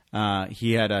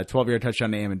 He had a 12-yard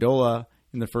touchdown to Amendola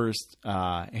in the first.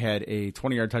 Had a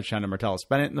 20-yard touchdown to Martellus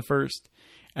Bennett in the first.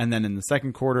 And then in the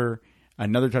second quarter,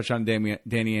 another touchdown to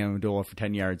Danny Amendola for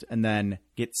 10 yards. And then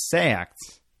gets sacked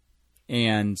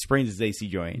and sprains his AC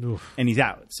joint. Oof. And he's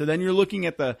out. So then you're looking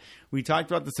at we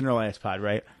talked about this in our last pod,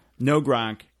 right? No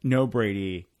Gronk, no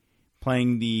Brady.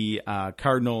 Playing the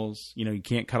Cardinals, you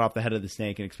can't cut off the head of the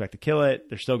snake and expect to kill it.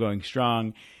 They're still going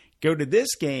strong. Go to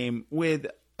this game with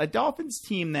a Dolphins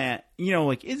team that,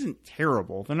 isn't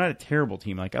terrible. They're not a terrible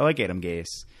team. Like, I like Adam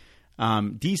Gase.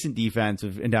 Decent defense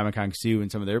of Ndamukong Suh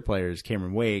and some of their players,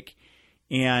 Cameron Wake.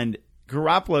 And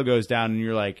Garoppolo goes down and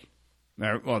you're like,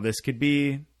 well, this could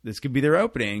be their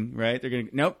opening, right? They're going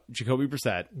to, nope, Jacoby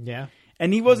Brissett. yeah.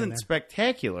 And he wasn't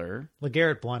spectacular.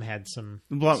 LeGarrette Blount had some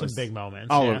Was- big moments.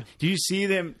 Oh, yeah. did you see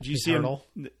them? Did you His see hurdle?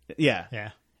 him? Yeah.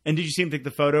 Yeah. And did you see him take the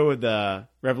photo with the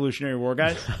Revolutionary War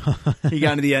guys? He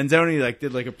got into the end zone and he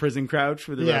did a prison crouch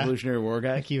with the Yeah. Revolutionary War I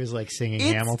guy. think he was singing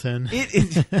It's- Hamilton.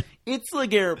 It's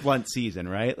LeGarrette Blount's season,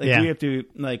 right? Like Yeah. we have to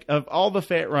of all the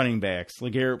fat running backs,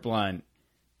 LeGarrette Blount,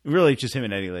 really it's just him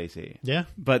and Eddie Lacy. Yeah.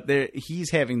 But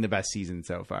he's having the best season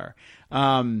so far.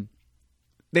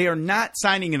 They are not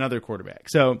signing another quarterback.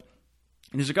 So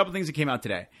there's a couple things that came out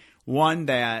today. One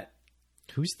that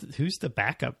Who's the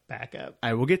backup?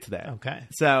 I will get to that. Okay.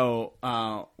 So,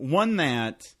 one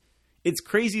that it's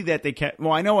crazy that they kept.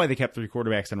 Well, I know why they kept 3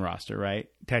 quarterbacks on roster, right?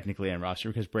 Technically on roster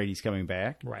because Brady's coming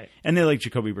back, Right. And they like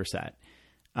Jacoby Brissett.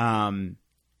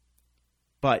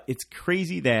 But it's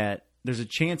crazy that there's a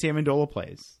chance Amendola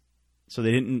plays. So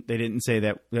they didn't say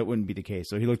that wouldn't be the case.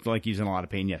 So he looked like he was in a lot of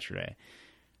pain yesterday.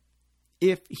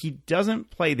 If he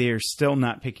doesn't play, they are still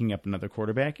not picking up another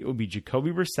quarterback. It will be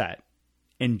Jacoby Brissett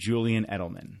and Julian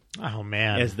Edelman Oh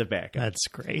man, as the backup. that's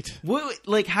great.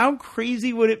 How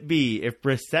crazy would it be if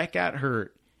Brissett got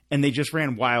hurt and they just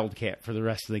ran Wildcat for the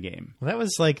rest of the game. Well, that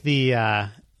was like the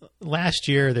last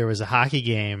year there was a hockey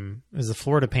game. It was the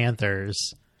Florida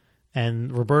Panthers,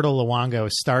 and Roberto Luongo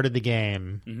started the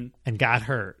game and got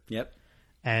hurt. Yep.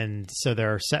 And so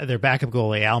their backup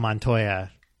goalie, Al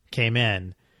Montoya, came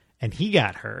in, and he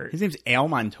got hurt. His name's Al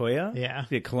Montoya? Yeah.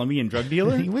 The Colombian drug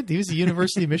dealer? He was a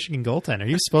University of Michigan goaltender.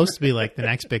 He was supposed to be like the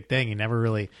next big thing. He never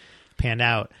really panned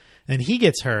out. And he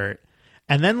gets hurt.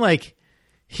 And then like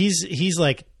he's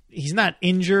not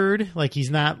injured, like he's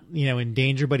not, in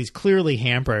danger, but he's clearly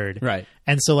hampered. Right.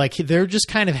 And so like they're just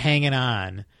kind of hanging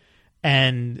on.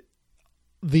 And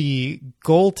the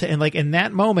goal and like in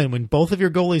that moment when both of your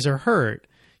goalies are hurt,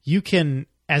 you can,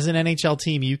 as an NHL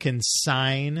team, you can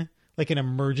sign like an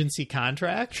emergency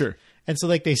contract. Sure. And so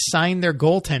like they signed their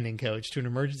goaltending coach to an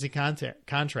emergency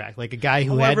contract, like a guy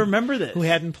who I remember this. who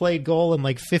hadn't played goal in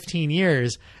like 15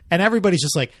 years. And everybody's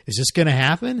just like, is this going to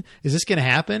happen? Is this going to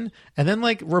happen? And then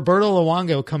like Roberto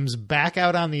Luongo comes back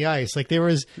out on the ice. Like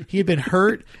he had been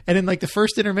hurt. And in like the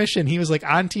first intermission, he was like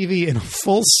on TV in a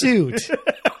full suit.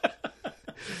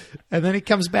 And then he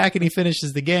comes back and he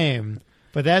finishes the game.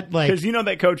 But that like, because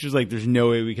that coach is like, there's no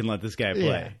way we can let this guy play.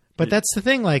 yeah. But that's the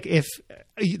thing. Like, if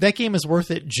that game is worth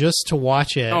it just to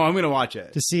watch it. Oh, I'm going to watch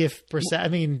it. To see if Brissett. I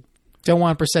mean, don't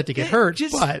want Brissett to get hurt.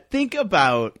 Just but think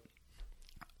about.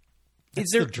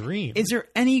 That's the dream. Is there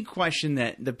any question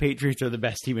that the Patriots are the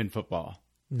best team in football?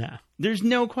 No. There's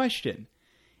no question.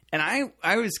 And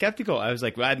I was skeptical. I was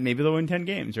like, well, maybe they'll win 10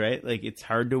 games, right? Like, it's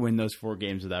hard to win those 4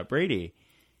 games without Brady.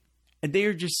 And they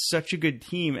are just such a good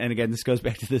team. And again, this goes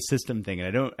back to the system thing.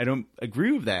 And I don't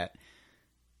agree with that.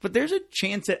 But there's a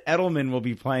chance that Edelman will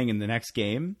be playing in the next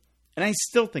game, and I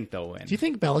still think they'll win. Do you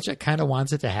think Belichick kind of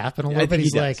wants it to happen a little bit?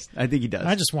 He's like, I think he does.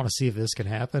 I just want to see if this can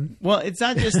happen. Well, it's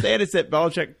not just that; it's that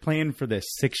Belichick planned for this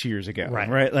 6 years ago,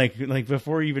 right? Like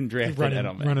before he even drafted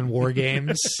Edelman, running war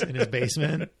games in his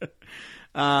basement.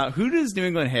 Who does New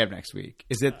England have next week?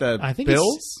 Is it the I think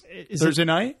Bills Thursday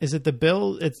night? Is it the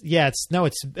Bills?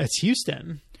 It's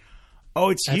Houston. Oh,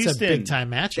 it's That's Houston. a big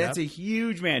time matchup. That's a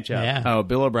huge matchup. Yeah. Oh,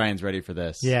 Bill O'Brien's ready for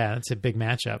this. Yeah, that's a big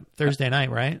matchup. Thursday night,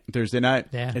 right? Thursday night.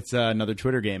 Yeah. It's another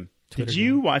Twitter game. Twitter Did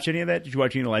you watch any of that? Did you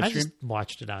watch any live I stream? just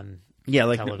watched it on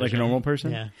like television. a normal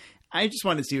person? Yeah. I just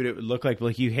wanted to see what it would look like.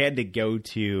 Like, you had to go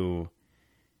to...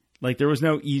 Like, there was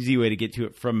no easy way to get to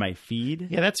it from my feed.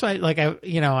 Yeah, that's why. Like, I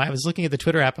was looking at the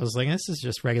Twitter app. I was like, this is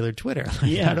just regular Twitter. Like,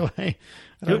 Yeah. How do I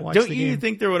watch Don't the you game?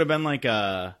 think there would have been like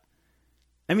a...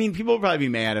 I mean, people would probably be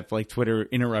mad if like Twitter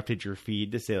interrupted your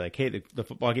feed to say like, hey, the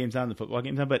football game's on,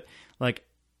 but like,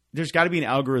 there's got to be an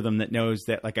algorithm that knows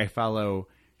that like I follow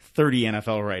 30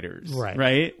 NFL writers,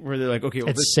 right? Where they're like, okay,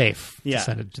 well, it's safe. Yeah, to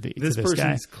send it to this to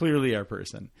person's guy. clearly our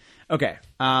person. Okay.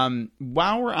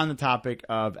 While we're on the topic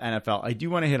of NFL, I do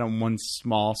want to hit on one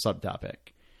small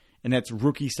subtopic, and that's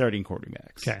rookie starting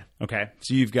quarterbacks. Okay.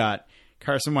 So you've got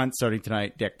Carson Wentz starting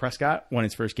tonight. Dak Prescott won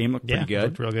his first game, looked pretty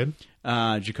good, looked real good.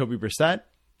 Jacoby Brissett.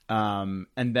 And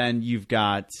then you've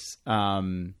got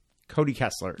Cody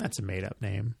Kessler. That's a made up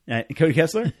name. Cody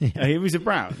Kessler? He was a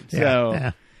Brown.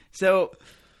 So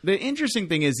the interesting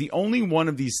thing is the only one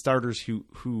of these starters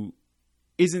who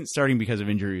isn't starting because of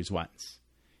injury is Wentz.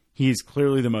 He is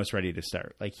clearly the most ready to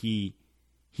start. Like he's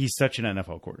such an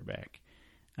NFL quarterback.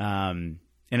 And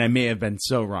I may have been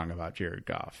so wrong about Jared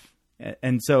Goff.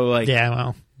 And so like, yeah,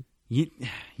 well, you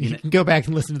can go back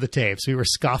and listen to the tapes. We were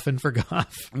scoffing for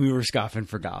Goff. We were scoffing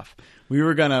for Goff. We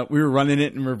were running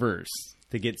it in reverse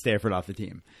to get Stafford off the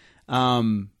team.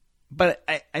 But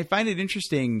I find it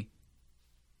interesting.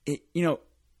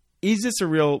 Is this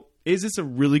a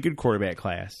really good quarterback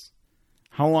class?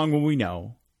 How long will we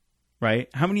know? Right?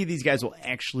 How many of these guys will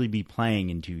actually be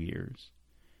playing in 2 years?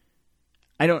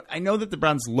 I know that the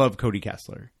Browns love Cody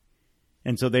Kessler.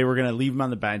 And so they were going to leave him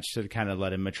on the bench to kind of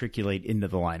let him matriculate into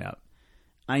the lineup.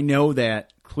 I know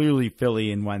that clearly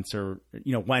Philly and Wentz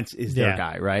Wentz is their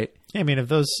guy, right? I mean, of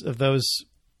those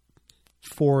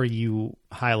 4 you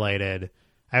highlighted,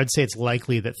 I would say it's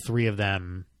likely that 3 of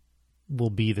them will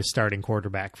be the starting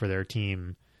quarterback for their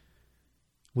team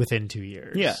within 2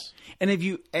 years. Yeah. And if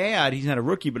you add, he's not a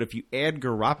rookie, but if you add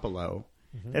Garoppolo,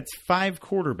 that's 5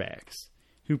 quarterbacks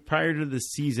who prior to the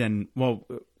season,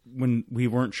 when we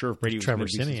weren't sure if Brady was going to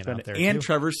be suspended, and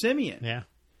Trevor Siemian. Yeah.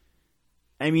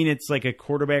 I mean, it's like a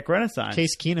quarterback renaissance.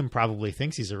 Case Keenum probably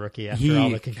thinks he's a rookie after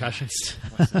all the concussions.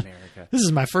 What's America? This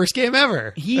is my first game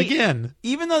ever. Again.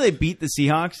 Even though they beat the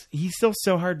Seahawks, he's still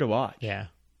so hard to watch. Yeah.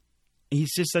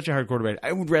 He's just such a hard quarterback.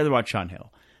 I would rather watch Sean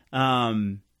Hill.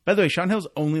 By the way, Sean Hill's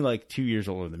only like 2 years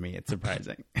older than me. It's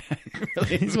surprising.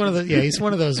 Really. He's one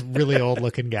of those really old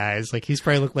looking guys. Like he's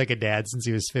probably looked like a dad since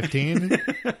he was 15.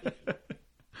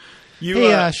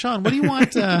 Hey, Sean, what do you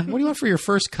want? What do you want for your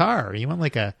first car? You want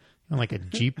like a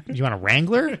Jeep? You want a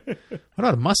Wrangler? What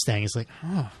about a Mustang? He's like,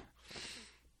 oh,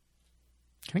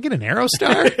 can I get an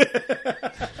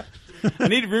Aerostar? I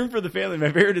need room for the family.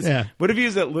 My favorite is, Yeah. what if he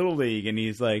was at Little League and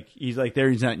he's like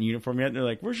there, he's not in uniform yet, and they're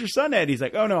like, "Where's your son at?" He's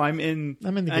like, "Oh no, I'm in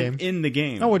the game. In the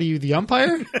game." Oh, what are you, the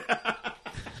umpire?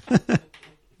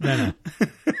 No.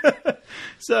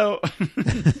 So,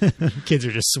 Kids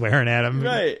are just swearing at him.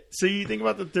 right. So you think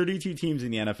about the 32 teams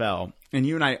in the NFL, and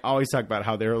you and I always talk about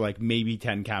how there are like maybe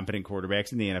 10 competent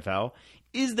quarterbacks in the NFL.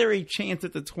 Is there a chance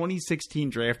that the 2016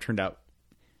 draft turned out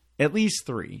at least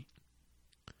 3?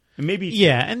 And maybe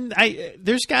Yeah, and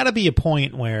there's got to be a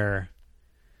point where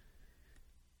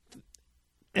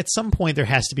at some point there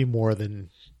has to be more than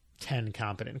 10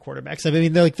 competent quarterbacks. I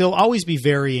mean, there'll always be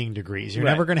varying degrees. You're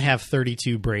Right. never going to have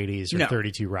 32 Brady's or No.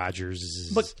 32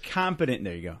 Rodgers. But competent,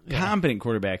 there you go. Competent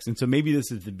quarterbacks. And so maybe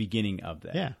this is the beginning of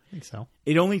that. Yeah, I think so.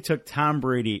 It only took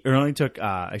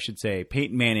I should say,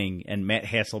 Peyton Manning and Matt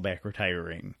Hasselbeck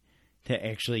retiring to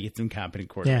actually get some competent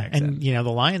quarterbacks. Yeah, and in.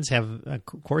 the Lions have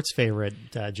Court's favorite,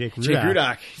 Jake Rudock. Jake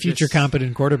Rudock. Future Just-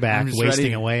 competent quarterback I'm just wasting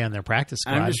ready. away on their practice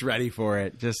squad. I'm just ready for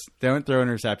it. Just don't throw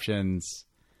interceptions.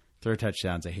 Throw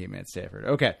touchdowns. I hate Matt Stafford.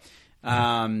 Okay.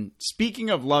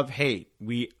 Speaking of love-hate,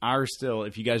 we are still,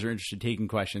 if you guys are interested, taking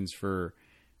questions or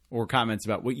comments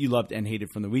about what you loved and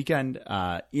hated from the weekend.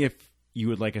 If you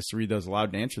would like us to read those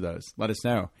aloud and answer those, let us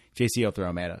know. JC will throw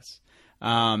them at us.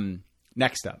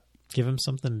 Next up. Give him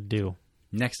something to do.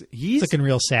 He's He's looking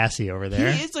real sassy over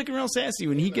there. He is looking real sassy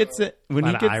when he gets it. When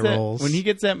Lot he of gets eye that. rolls. When he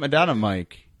gets that Madonna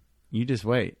mic, you just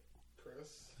wait. Chris.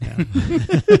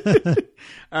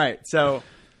 All right, so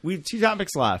we have 2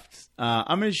 topics left.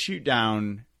 I'm going to shoot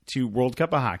down to World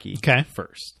Cup of Hockey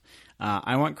first.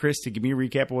 I want Chris to give me a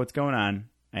recap of what's going on.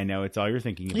 I know it's all you're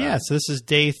thinking about. Yeah, so this is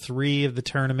day 3 of the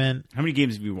tournament. How many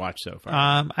games have you watched so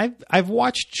far? I've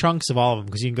watched chunks of all of them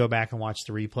because you can go back and watch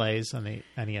the replays on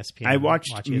ESPN. I watched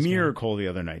Watch ESPN. Miracle the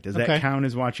other night. Does Okay. that count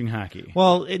as watching hockey?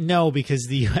 Well, no, because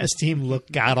the U.S. team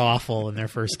looked god awful in their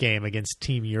first game against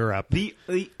Team Europe. The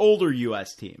older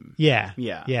U.S. team. Yeah.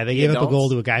 Yeah. They The gave up a adults? goal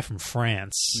to a guy from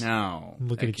France. No.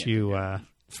 Looking I at can't you, do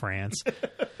France.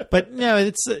 But no,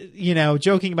 it's,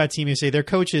 joking about Team USA, their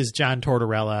coach is John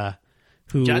Tortorella,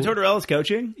 who. John Tortorella's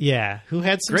coaching? Yeah, who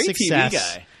had some Great success.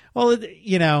 TV guy. Well,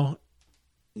 he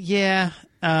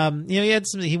had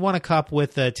some. He won a cup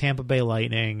with the Tampa Bay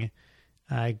Lightning.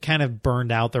 Kind of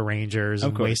burned out the Rangers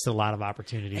and course. wasted a lot in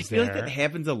opportunities I feel there. like that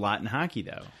happens a lot in hockey,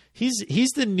 though. He's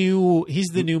the new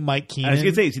Mike Keenan. I was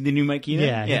going to say, is he the new Mike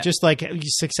Keenan? Yeah, just like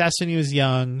success when he was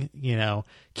young.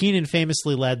 Keenan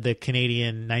famously led the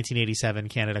Canadian 1987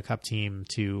 Canada Cup team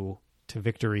to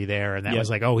victory there, and that was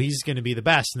like, oh, he's going to be the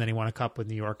best. And then he won a cup with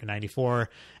New York in '94,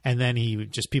 and then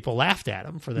people laughed at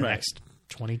him for the next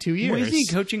 22 years. Well, isn't he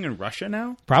coaching in Russia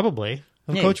now? Probably.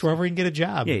 He'll Yeah, coach wherever he can get a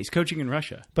job. Yeah, he's coaching in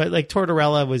Russia. But like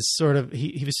Tortorella was sort of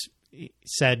he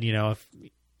said, if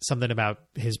something about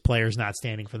his players not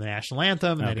standing for the national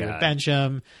anthem, and then he would bench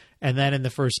him. And then in the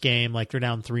first game, like they're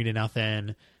down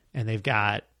 3-0, and they've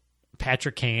got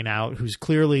Patrick Kane out, who's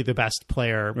clearly the best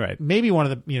player, right? Maybe one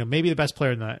of the maybe the best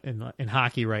player in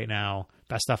hockey right now,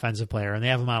 best offensive player, and they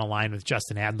have him on a line with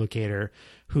Justin Advocator,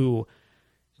 who,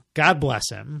 God bless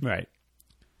him, right?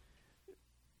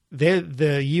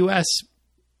 The U.S.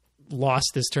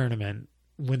 lost this tournament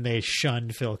when they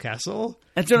shunned Phil Kessel.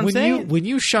 That's what I'm saying. When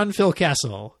you shun Phil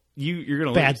Kessel, you're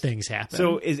going to bad lose. things happen.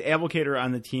 So is Advocator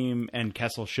on the team and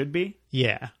Kessel should be?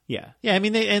 Yeah. Yeah. I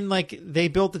mean, they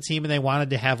built the team and they wanted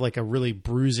to have like a really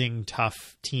bruising,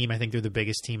 tough team. I think they're the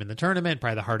biggest team in the tournament,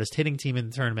 probably the hardest hitting team in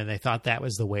the tournament. They thought that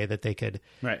was the way that they could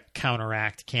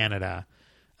counteract Canada.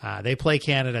 They play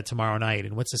Canada tomorrow night,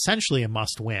 and what's essentially a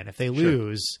must win. If they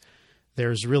lose,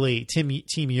 there's really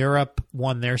Team Europe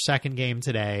won their second game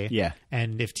today. Yeah.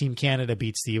 And if Team Canada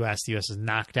beats the U.S. is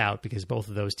knocked out because both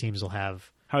of those teams will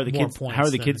have How are the more kids? points. How are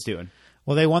the than- kids doing?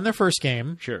 Well, they won their first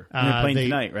game. Sure. And they're playing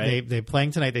tonight, right? They're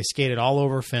playing tonight. They skated all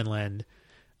over Finland.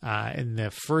 In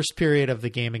the first period of the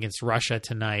game against Russia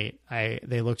tonight,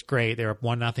 they looked great. They were up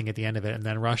 1-0 at the end of it, and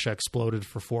then Russia exploded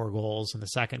for 4 goals in the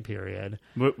second period.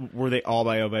 Were they all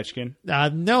by Ovechkin?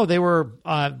 No, they were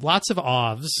lots of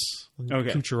Ovs.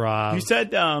 Okay. Kucherov.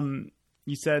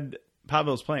 You said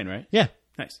Pavel's playing, right? Yeah.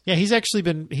 Nice. Yeah, he's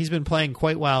been playing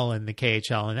quite well in the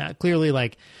KHL, and that, clearly,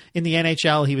 like in the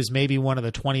NHL, he was maybe one of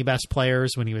the 20 best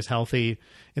players when he was healthy.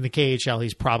 In the KHL,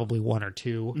 he's probably 1 or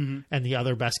 2, and the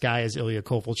other best guy is Ilya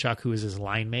Kovalchuk, who is his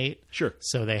line mate. Sure.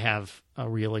 So they have a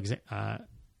real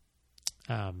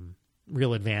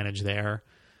advantage there.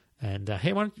 And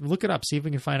hey, why don't you look it up? See if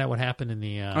we can find out what happened in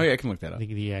the. I can look that up.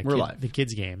 We're live. The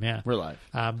kids game, yeah, We're live.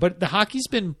 But the hockey's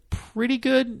been pretty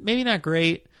good, maybe not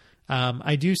great.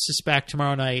 I do suspect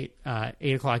tomorrow night,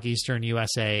 8 o'clock Eastern,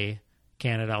 USA,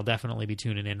 Canada. I'll definitely be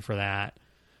tuning in for that.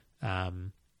 Check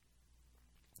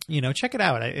it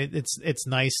out. It's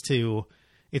nice to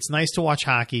watch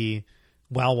hockey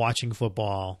while watching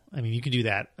football. I mean, you can do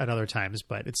that at other times,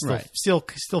 but it's still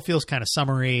feels kind of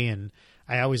summery. And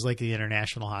I always like the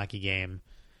international hockey game.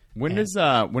 When does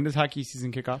hockey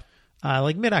season kick off?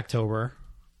 Like mid-October.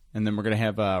 And then we're gonna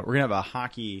have a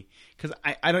hockey, because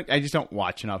I just don't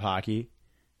watch enough hockey,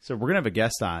 so we're gonna have a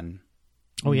guest on.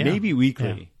 Oh yeah, maybe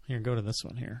weekly. Yeah. Here, go to this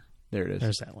one here. There it is.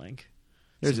 There's that link.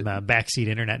 There's some backseat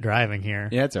internet driving here.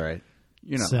 Yeah, it's all right.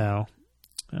 So,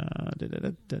 here,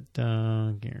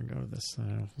 go to this.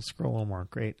 We'll scroll a little more.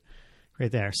 Great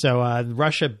there. So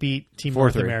Russia beat Team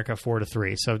North America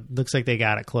 4-3. So it looks like they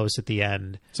got it close at the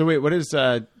end. So wait, what does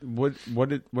Team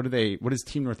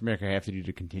North America have to do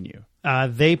to continue?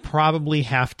 They probably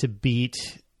have to beat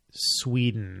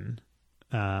Sweden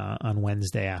on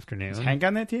Wednesday afternoon. Is Hank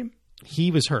on that team?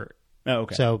 He was hurt. Oh,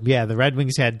 okay. So yeah, the Red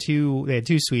Wings had two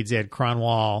Swedes. They had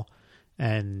Kronwall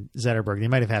and Zetterberg. They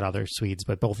might have had other Swedes,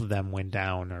 but both of them went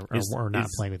down or not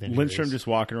playing with injuries. Lindstrom just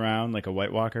walking around like a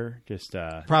White Walker?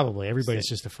 Probably. Everybody's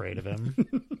just afraid of him.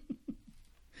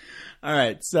 All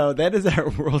right, so that is our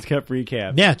World Cup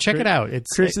recap. Yeah, check it out. It's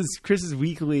Chris's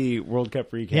weekly World Cup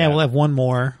recap. Yeah, we'll have one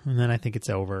more, and then I think it's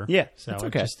over. Yeah, so it's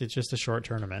okay. It's just a short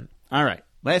tournament. All right,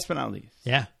 last but not least.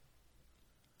 Yeah.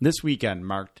 This weekend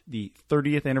marked the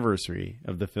 30th anniversary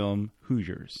of the film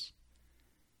Hoosiers.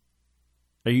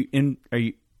 Are you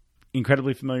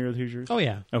incredibly familiar with Hoosiers? Oh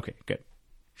yeah. Okay, good.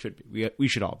 Should be. We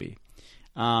should all be.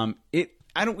 We don't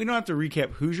have to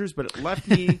recap Hoosiers, but it left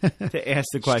me to ask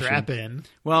the question. Strap in.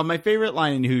 Well, my favorite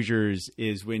line in Hoosiers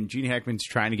is when Gene Hackman's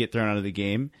trying to get thrown out of the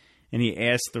game, and he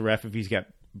asks the ref if he's got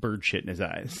bird shit in his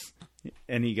eyes,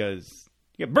 and he goes,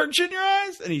 "You got bird shit in your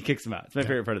eyes?" and he kicks him out. It's my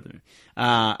favorite part of the movie.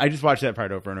 I just watched that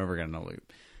part over and over again on a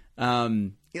loop.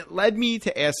 It led me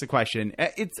to ask the question.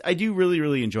 I do really,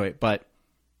 really enjoy it, but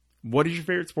what is your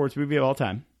favorite sports movie of all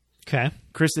time? Okay.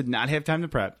 Chris did not have time to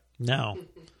prep. No.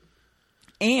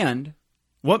 And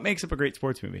what makes up a great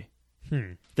sports movie?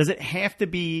 Does it have to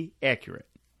be accurate?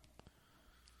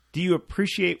 Do you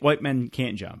appreciate White Men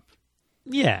Can't Jump?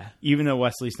 Yeah. Even though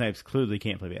Wesley Snipes clearly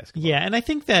can't play basketball. Yeah, and I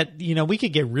think that, we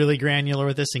could get really granular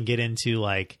with this and get into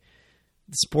like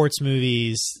sports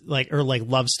movies, or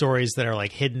love stories that are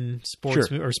like hidden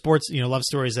sports, or sports, love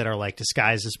stories that are like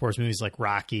disguised as sports movies, like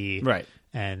Rocky, right?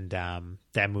 And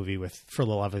that movie with For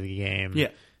the Love of the Game,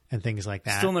 yeah, and things like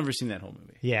that. Still never seen that whole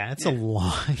movie. Yeah, it's a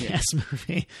long ass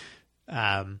movie.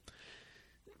 I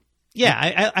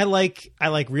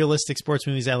like realistic sports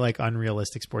movies. I like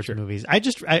unrealistic sports movies.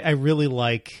 I really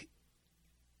like,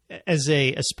 as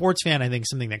a sports fan, I think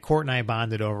something that Court and I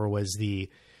bonded over was the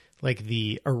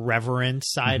irreverent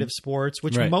side of sports,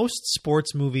 which most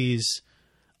sports movies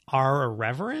are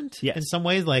irreverent in some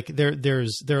ways. Like they're a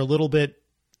little bit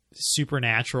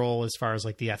supernatural as far as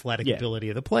like the athletic ability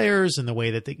of the players and the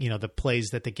way that the plays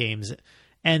that the games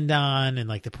end on, and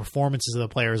like the performances of the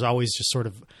players always just sort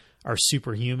of are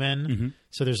superhuman.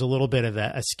 So there's a little bit of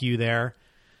a skew there.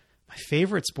 My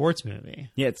favorite sports movie?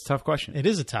 Yeah, it's a tough question. It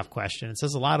is a tough question. It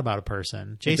says a lot about a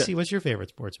person. JC, what's your favorite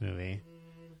sports movie?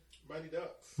 Mighty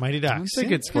Ducks. Mighty Ducks. It's a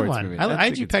good sports movie. I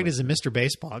had you pegged as a Mr.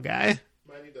 Baseball guy.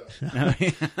 Mighty Ducks.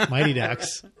 Mighty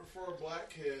Ducks. For a black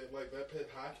kid, like that pit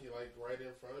hockey, like right in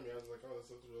front of me, I was like, "Oh, this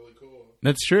looks really cool."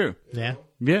 That's true. You Yeah. know?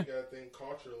 Yeah. You gotta think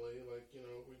culturally, like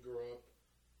we grew up,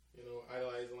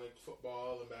 idolizing like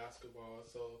football and basketball,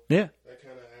 so Yeah. that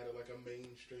kind of added like a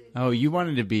mainstream. Oh, you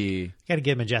wanted to be. Got to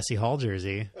give him a Jesse Hall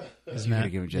jersey. Isn't You that? gotta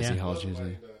give him Jesse yeah. Hall I love the jersey.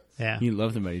 Mighty Ducks. Yeah. You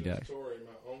love the Mighty Ducks. Story,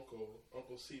 my Uncle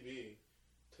CB,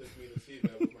 took me to see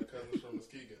that with my cousins from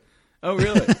Muskegon. Oh,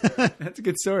 really? That's a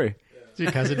good story. It's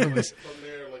your cousin from this. From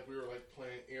there, like we were like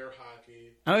playing air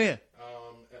hockey Oh, yeah.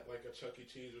 at like a Chuck E.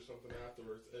 Cheese or something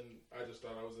afterwards, and I just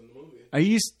thought I was in the movie. Are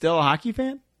you still a hockey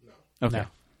fan? No. Okay. No,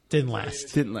 didn't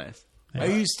last. Didn't last. Are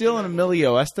you still an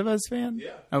Emilio Estevez fan?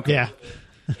 Yeah. Okay. Yeah.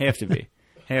 Have to be.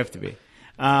 Have to be.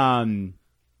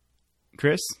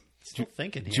 Chris, Still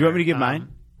thinking here. do you want me to give mine?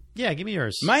 Yeah, give me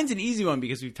yours. Mine's an easy one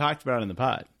because we've talked about it in the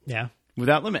pod. Yeah.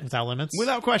 Without limit. Without limits.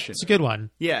 Without question. It's a good one.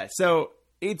 Yeah. So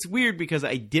it's weird because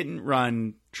I didn't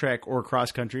run track or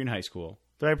cross country in high school,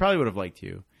 but I probably would have liked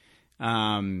to.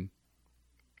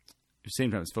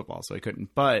 Same time as football, so I couldn't.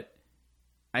 But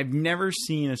I've never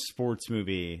seen a sports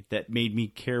movie that made me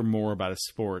care more about a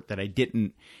sport that I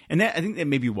didn't. And I think that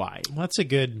may be why. Well, that's a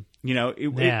good.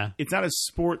 It's not a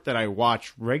sport that I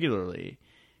watch regularly,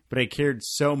 but I cared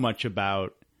so much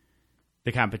about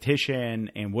the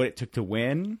competition and what it took to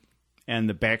win and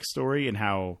the backstory and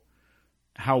how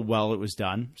how well it was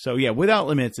done. So yeah, Without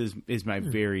Limits is my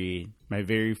very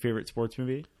favorite sports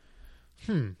movie.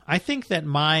 I think that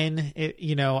mine,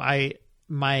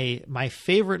 my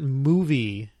favorite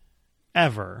movie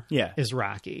ever is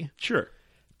Rocky. Sure.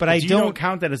 But I you don't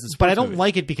count that as a sports But I don't movie.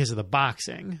 like it because of the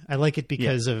boxing. I like it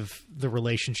because of the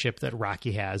relationship that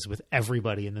Rocky has with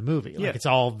everybody in the movie. Like it's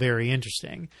all very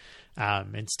interesting.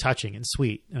 It's touching and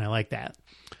sweet, and I like that.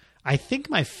 I think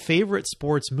my favorite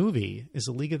sports movie is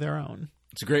A League of Their Own.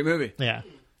 It's a great movie. Yeah.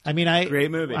 I mean, great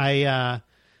movie. My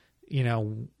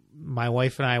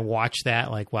wife and I watched that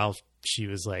like while she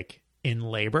was like in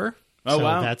labor. Oh, so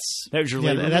wow. That was your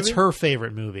labor that's movie? her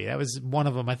favorite movie. That was one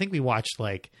of them. I think we watched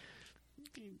like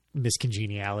Miss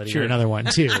Congeniality or another one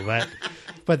too,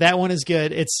 but that one is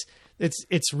good.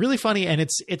 It's really funny, and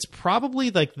it's probably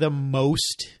like the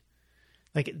most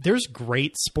like there's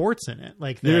great sports in it.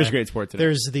 Like there is great sports in it.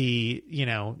 There's the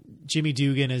Jimmy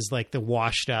Dugan is like the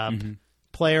washed up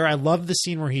player. I love the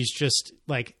scene where he's just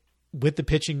like with the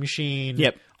pitching machine,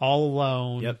 all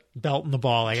alone, belting the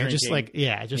ball. Like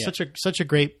such a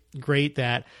great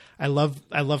that I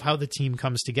love how the team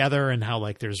comes together and how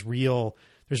like there's real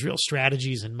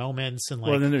strategies and moments and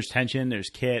like. Well, then there's tension. There's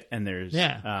Kit and there's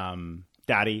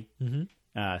Dottie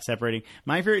separating.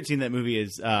 My favorite scene in that movie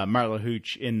is Marla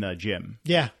Hooch in the gym.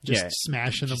 Yeah, just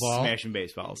smashing the ball, smashing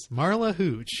baseballs. Marla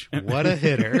Hooch, what a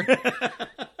hitter!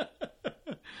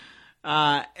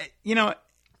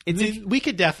 We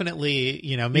could definitely,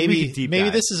 maybe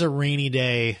this is a rainy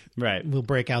day. Right. We'll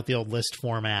break out the old list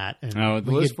format. And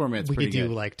the list format's we pretty could do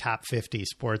good. like top 50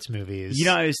 sports movies.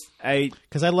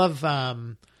 Because I love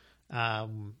what's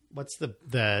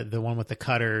the one with the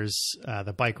cutters,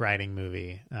 the bike riding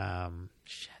movie.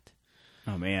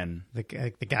 Oh man, the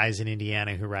guys in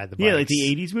Indiana who ride the bikes. Yeah, like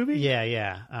the 80s movie.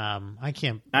 Yeah. I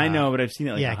can't. I know, but I've seen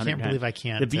it. Like I can't believe I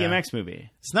can't. The BMX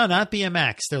movie. It's not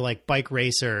BMX. They're like bike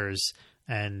racers.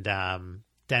 And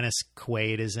Dennis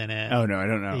Quaid is in it. Oh no, I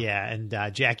don't know. Yeah, and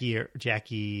Jackie Earl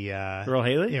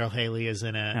Haley. Earl Haley is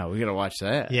in it. Oh, we gotta watch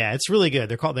that. Yeah, it's really good.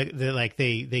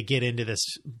 They get into this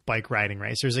bike riding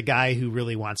race. There's a guy who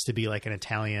really wants to be like an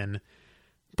Italian.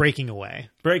 Breaking Away.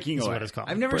 Breaking is Away. What it's called.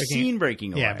 I've never seen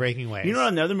Breaking Away. Yeah, Breaking Away. You know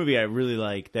another movie I really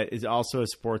like that is also a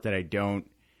sport that I don't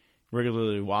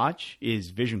regularly watch is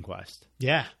Vision Quest.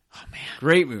 Yeah. Oh man,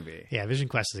 great movie. Yeah, Vision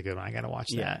Quest is a good one. I gotta watch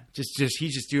that. Just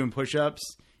he's just doing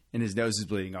push-ups and his nose is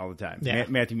bleeding all the time. Yeah.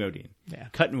 Matthew Modine. Yeah,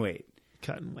 cutting weight.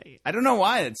 I don't know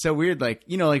why it's so weird. Like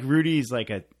like Rudy's like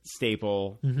a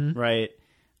staple, right?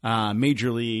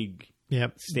 Major League.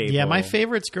 Yep. Staple. Yeah, my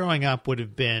favorites growing up would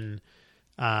have been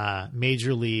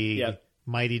Major League,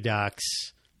 Mighty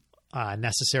Ducks,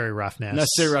 Necessary Roughness.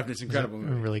 Necessary Roughness, incredible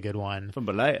movie. A really good one. From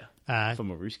Balaya. From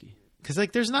Maruski. Because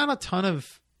like there's not a ton of.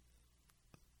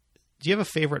 Do you have a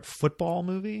favorite football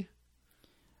movie?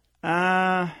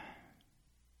 I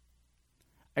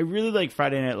really like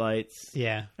Friday Night Lights.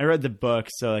 Yeah. I read the book,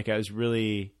 so like I was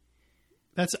really...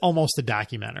 That's almost a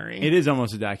documentary. It is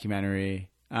almost a documentary.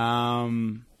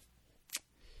 It's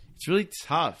really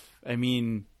tough. I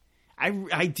mean,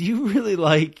 I do really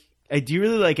like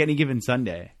Any Given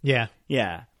Sunday. Yeah.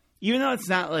 Yeah. Even though it's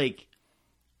not like...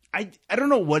 I don't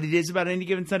know what it is about Any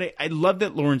Given Sunday. I love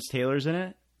that Lawrence Taylor's in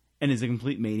it and is a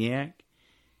complete maniac.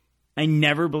 I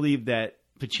never believed that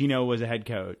Pacino was a head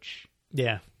coach.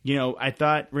 Yeah. I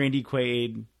thought Dennis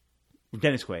Quaid.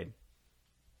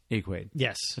 Quaid.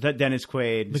 Yes. I thought Dennis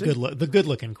Quaid. The good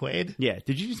looking Quaid. Yeah.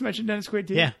 Did you just mention Dennis Quaid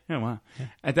too? Yeah. Oh wow. Yeah.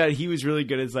 I thought he was really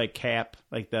good as like Cap,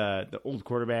 like the old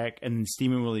quarterback, and then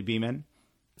Steamin' Willie Beeman.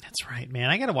 That's right, man.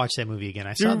 I got to watch that movie again.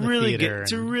 I saw it in the theater.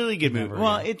 It's a really good movie.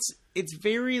 Well, it's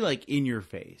very like in your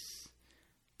face,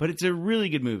 but it's a really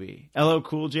good movie. LL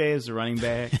Cool J is the running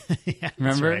back. Yeah,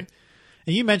 remember? Right.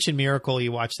 And you mentioned Miracle.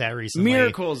 You watched that recently.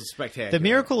 Miracle is spectacular. The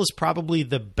Miracle is probably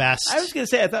the best. I was going to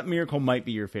say I thought Miracle might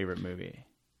be your favorite movie.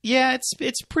 Yeah,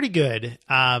 it's pretty good.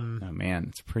 Oh man,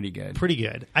 it's pretty good. Pretty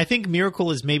good. I think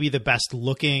Miracle is maybe the best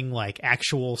looking like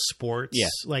actual sports. Yeah.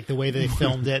 Like the way they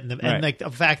filmed it and Right. like the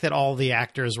fact that all the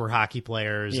actors were hockey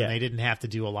players Yeah. and they didn't have to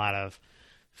do a lot of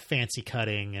fancy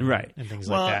cutting and, right. and things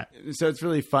well, like that. So it's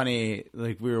really funny.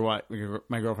 Like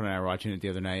my girlfriend and I were watching it the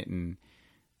other night, and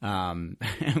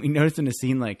we noticed in a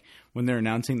scene like when they're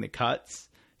announcing the cuts.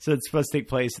 So it's supposed to take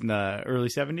place in the early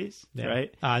 70s,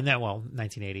 right?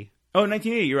 1980. Oh,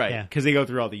 1980, you're right. Yeah. Because they go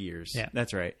through all the years. Yeah.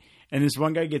 That's right. And this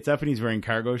one guy gets up and he's wearing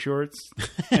cargo shorts.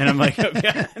 And I'm like, oh,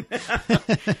 God.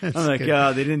 I'm like,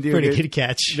 oh, they didn't do good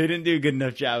catch. They didn't do a good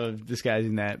enough job of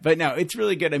disguising that. But no, it's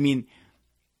really good. I mean,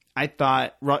 I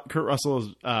thought Kurt Russell's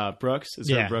Brooks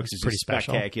is pretty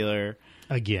special. Spectacular.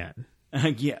 Again.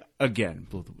 Yeah, again,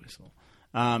 blow the whistle.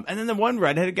 And then the one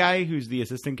redheaded guy who's the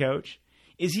assistant coach.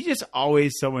 is he just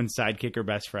always someone's sidekick or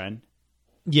best friend?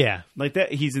 Yeah. Like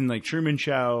that, he's in like Truman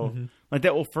Show. Like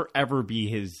that will forever be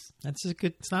his. That's a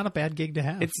good. It's not a bad gig to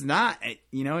have. It's not.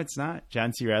 It's not.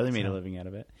 John C. Reilly made a living out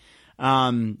of it.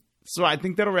 So I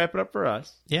think that'll wrap it up for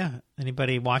us. Yeah.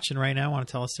 Anybody watching right now want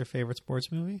to tell us their favorite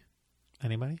sports movie?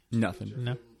 Anybody? Nothing.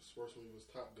 No. Sports movie was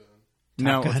Top Gun.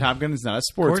 No, Gun. Top Gun is not a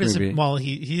sports Gord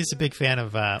movie. He's a big fan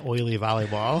of oily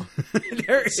volleyball.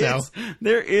 There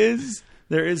is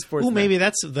sports. Well, maybe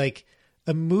that's like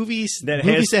a movies That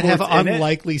movies has that have sports in it?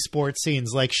 unlikely sports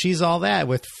scenes, like She's All That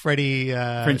with Freddie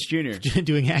Prinze Jr.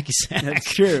 doing hacky sack.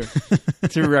 That's true.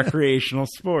 It's a recreational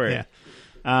sport. Yeah.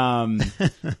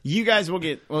 You guys will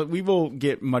get. Well, we will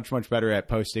get much better at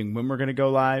posting when we're going to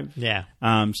go live. Yeah.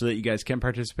 So that you guys can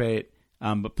participate.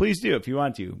 But please do if you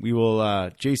want to. We will.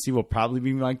 JC will probably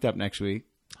be mic'd up next week.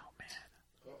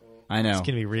 I know. It's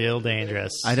going to be real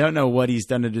dangerous. I don't know what he's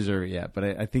done to deserve it yet, but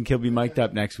I think he'll be mic'd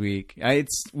up next week.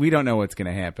 We don't know what's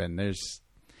going to happen.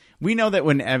 We know that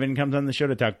when Evan comes on the show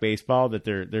to talk baseball, that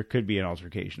there could be an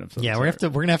altercation of some Yeah, sort.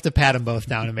 we're gonna have to pat them both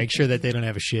down and make sure that they don't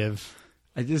have a shiv.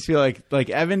 I just feel like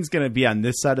Evan's going to be on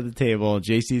this side of the table.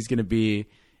 JC's going to be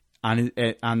on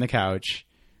the couch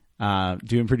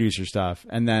doing producer stuff,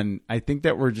 and then I think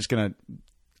that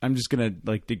I'm just gonna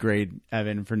like degrade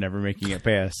Evan for never making it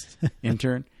past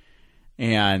intern.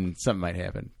 And something might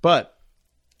happen. But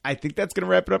I think that's going to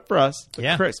wrap it up for us. But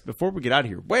Yeah. Chris, before we get out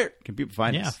of here, where can people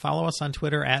find Yeah, us? follow us on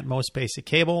Twitter at Most Basic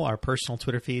Cable. Our personal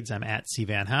Twitter feeds, I'm at C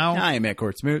Van Howe. I am at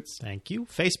Court Smoots. Thank you.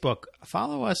 Facebook,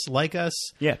 follow us, like us.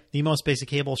 Yeah. The Most Basic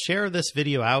Cable. Share this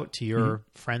video out to your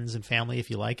friends and family if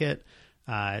you like it.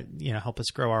 Help us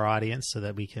grow our audience so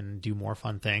that we can do more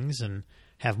fun things and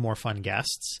have more fun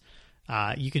guests.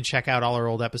 You can check out all our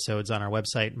old episodes on our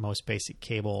website,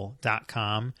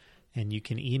 mostbasiccable.com. And you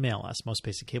can email us,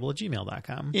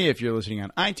 mostbasiccable@gmail.com. If you're listening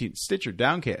on iTunes, Stitcher,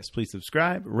 Downcast, please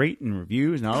subscribe, rate, and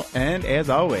review. And as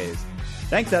always,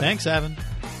 thanks, Evan. Thanks, Evan.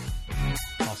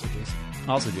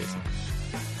 Also, Jason.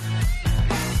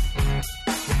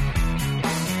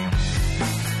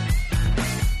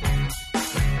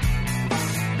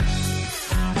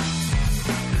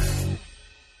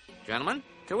 Gentlemen,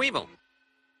 to Evil.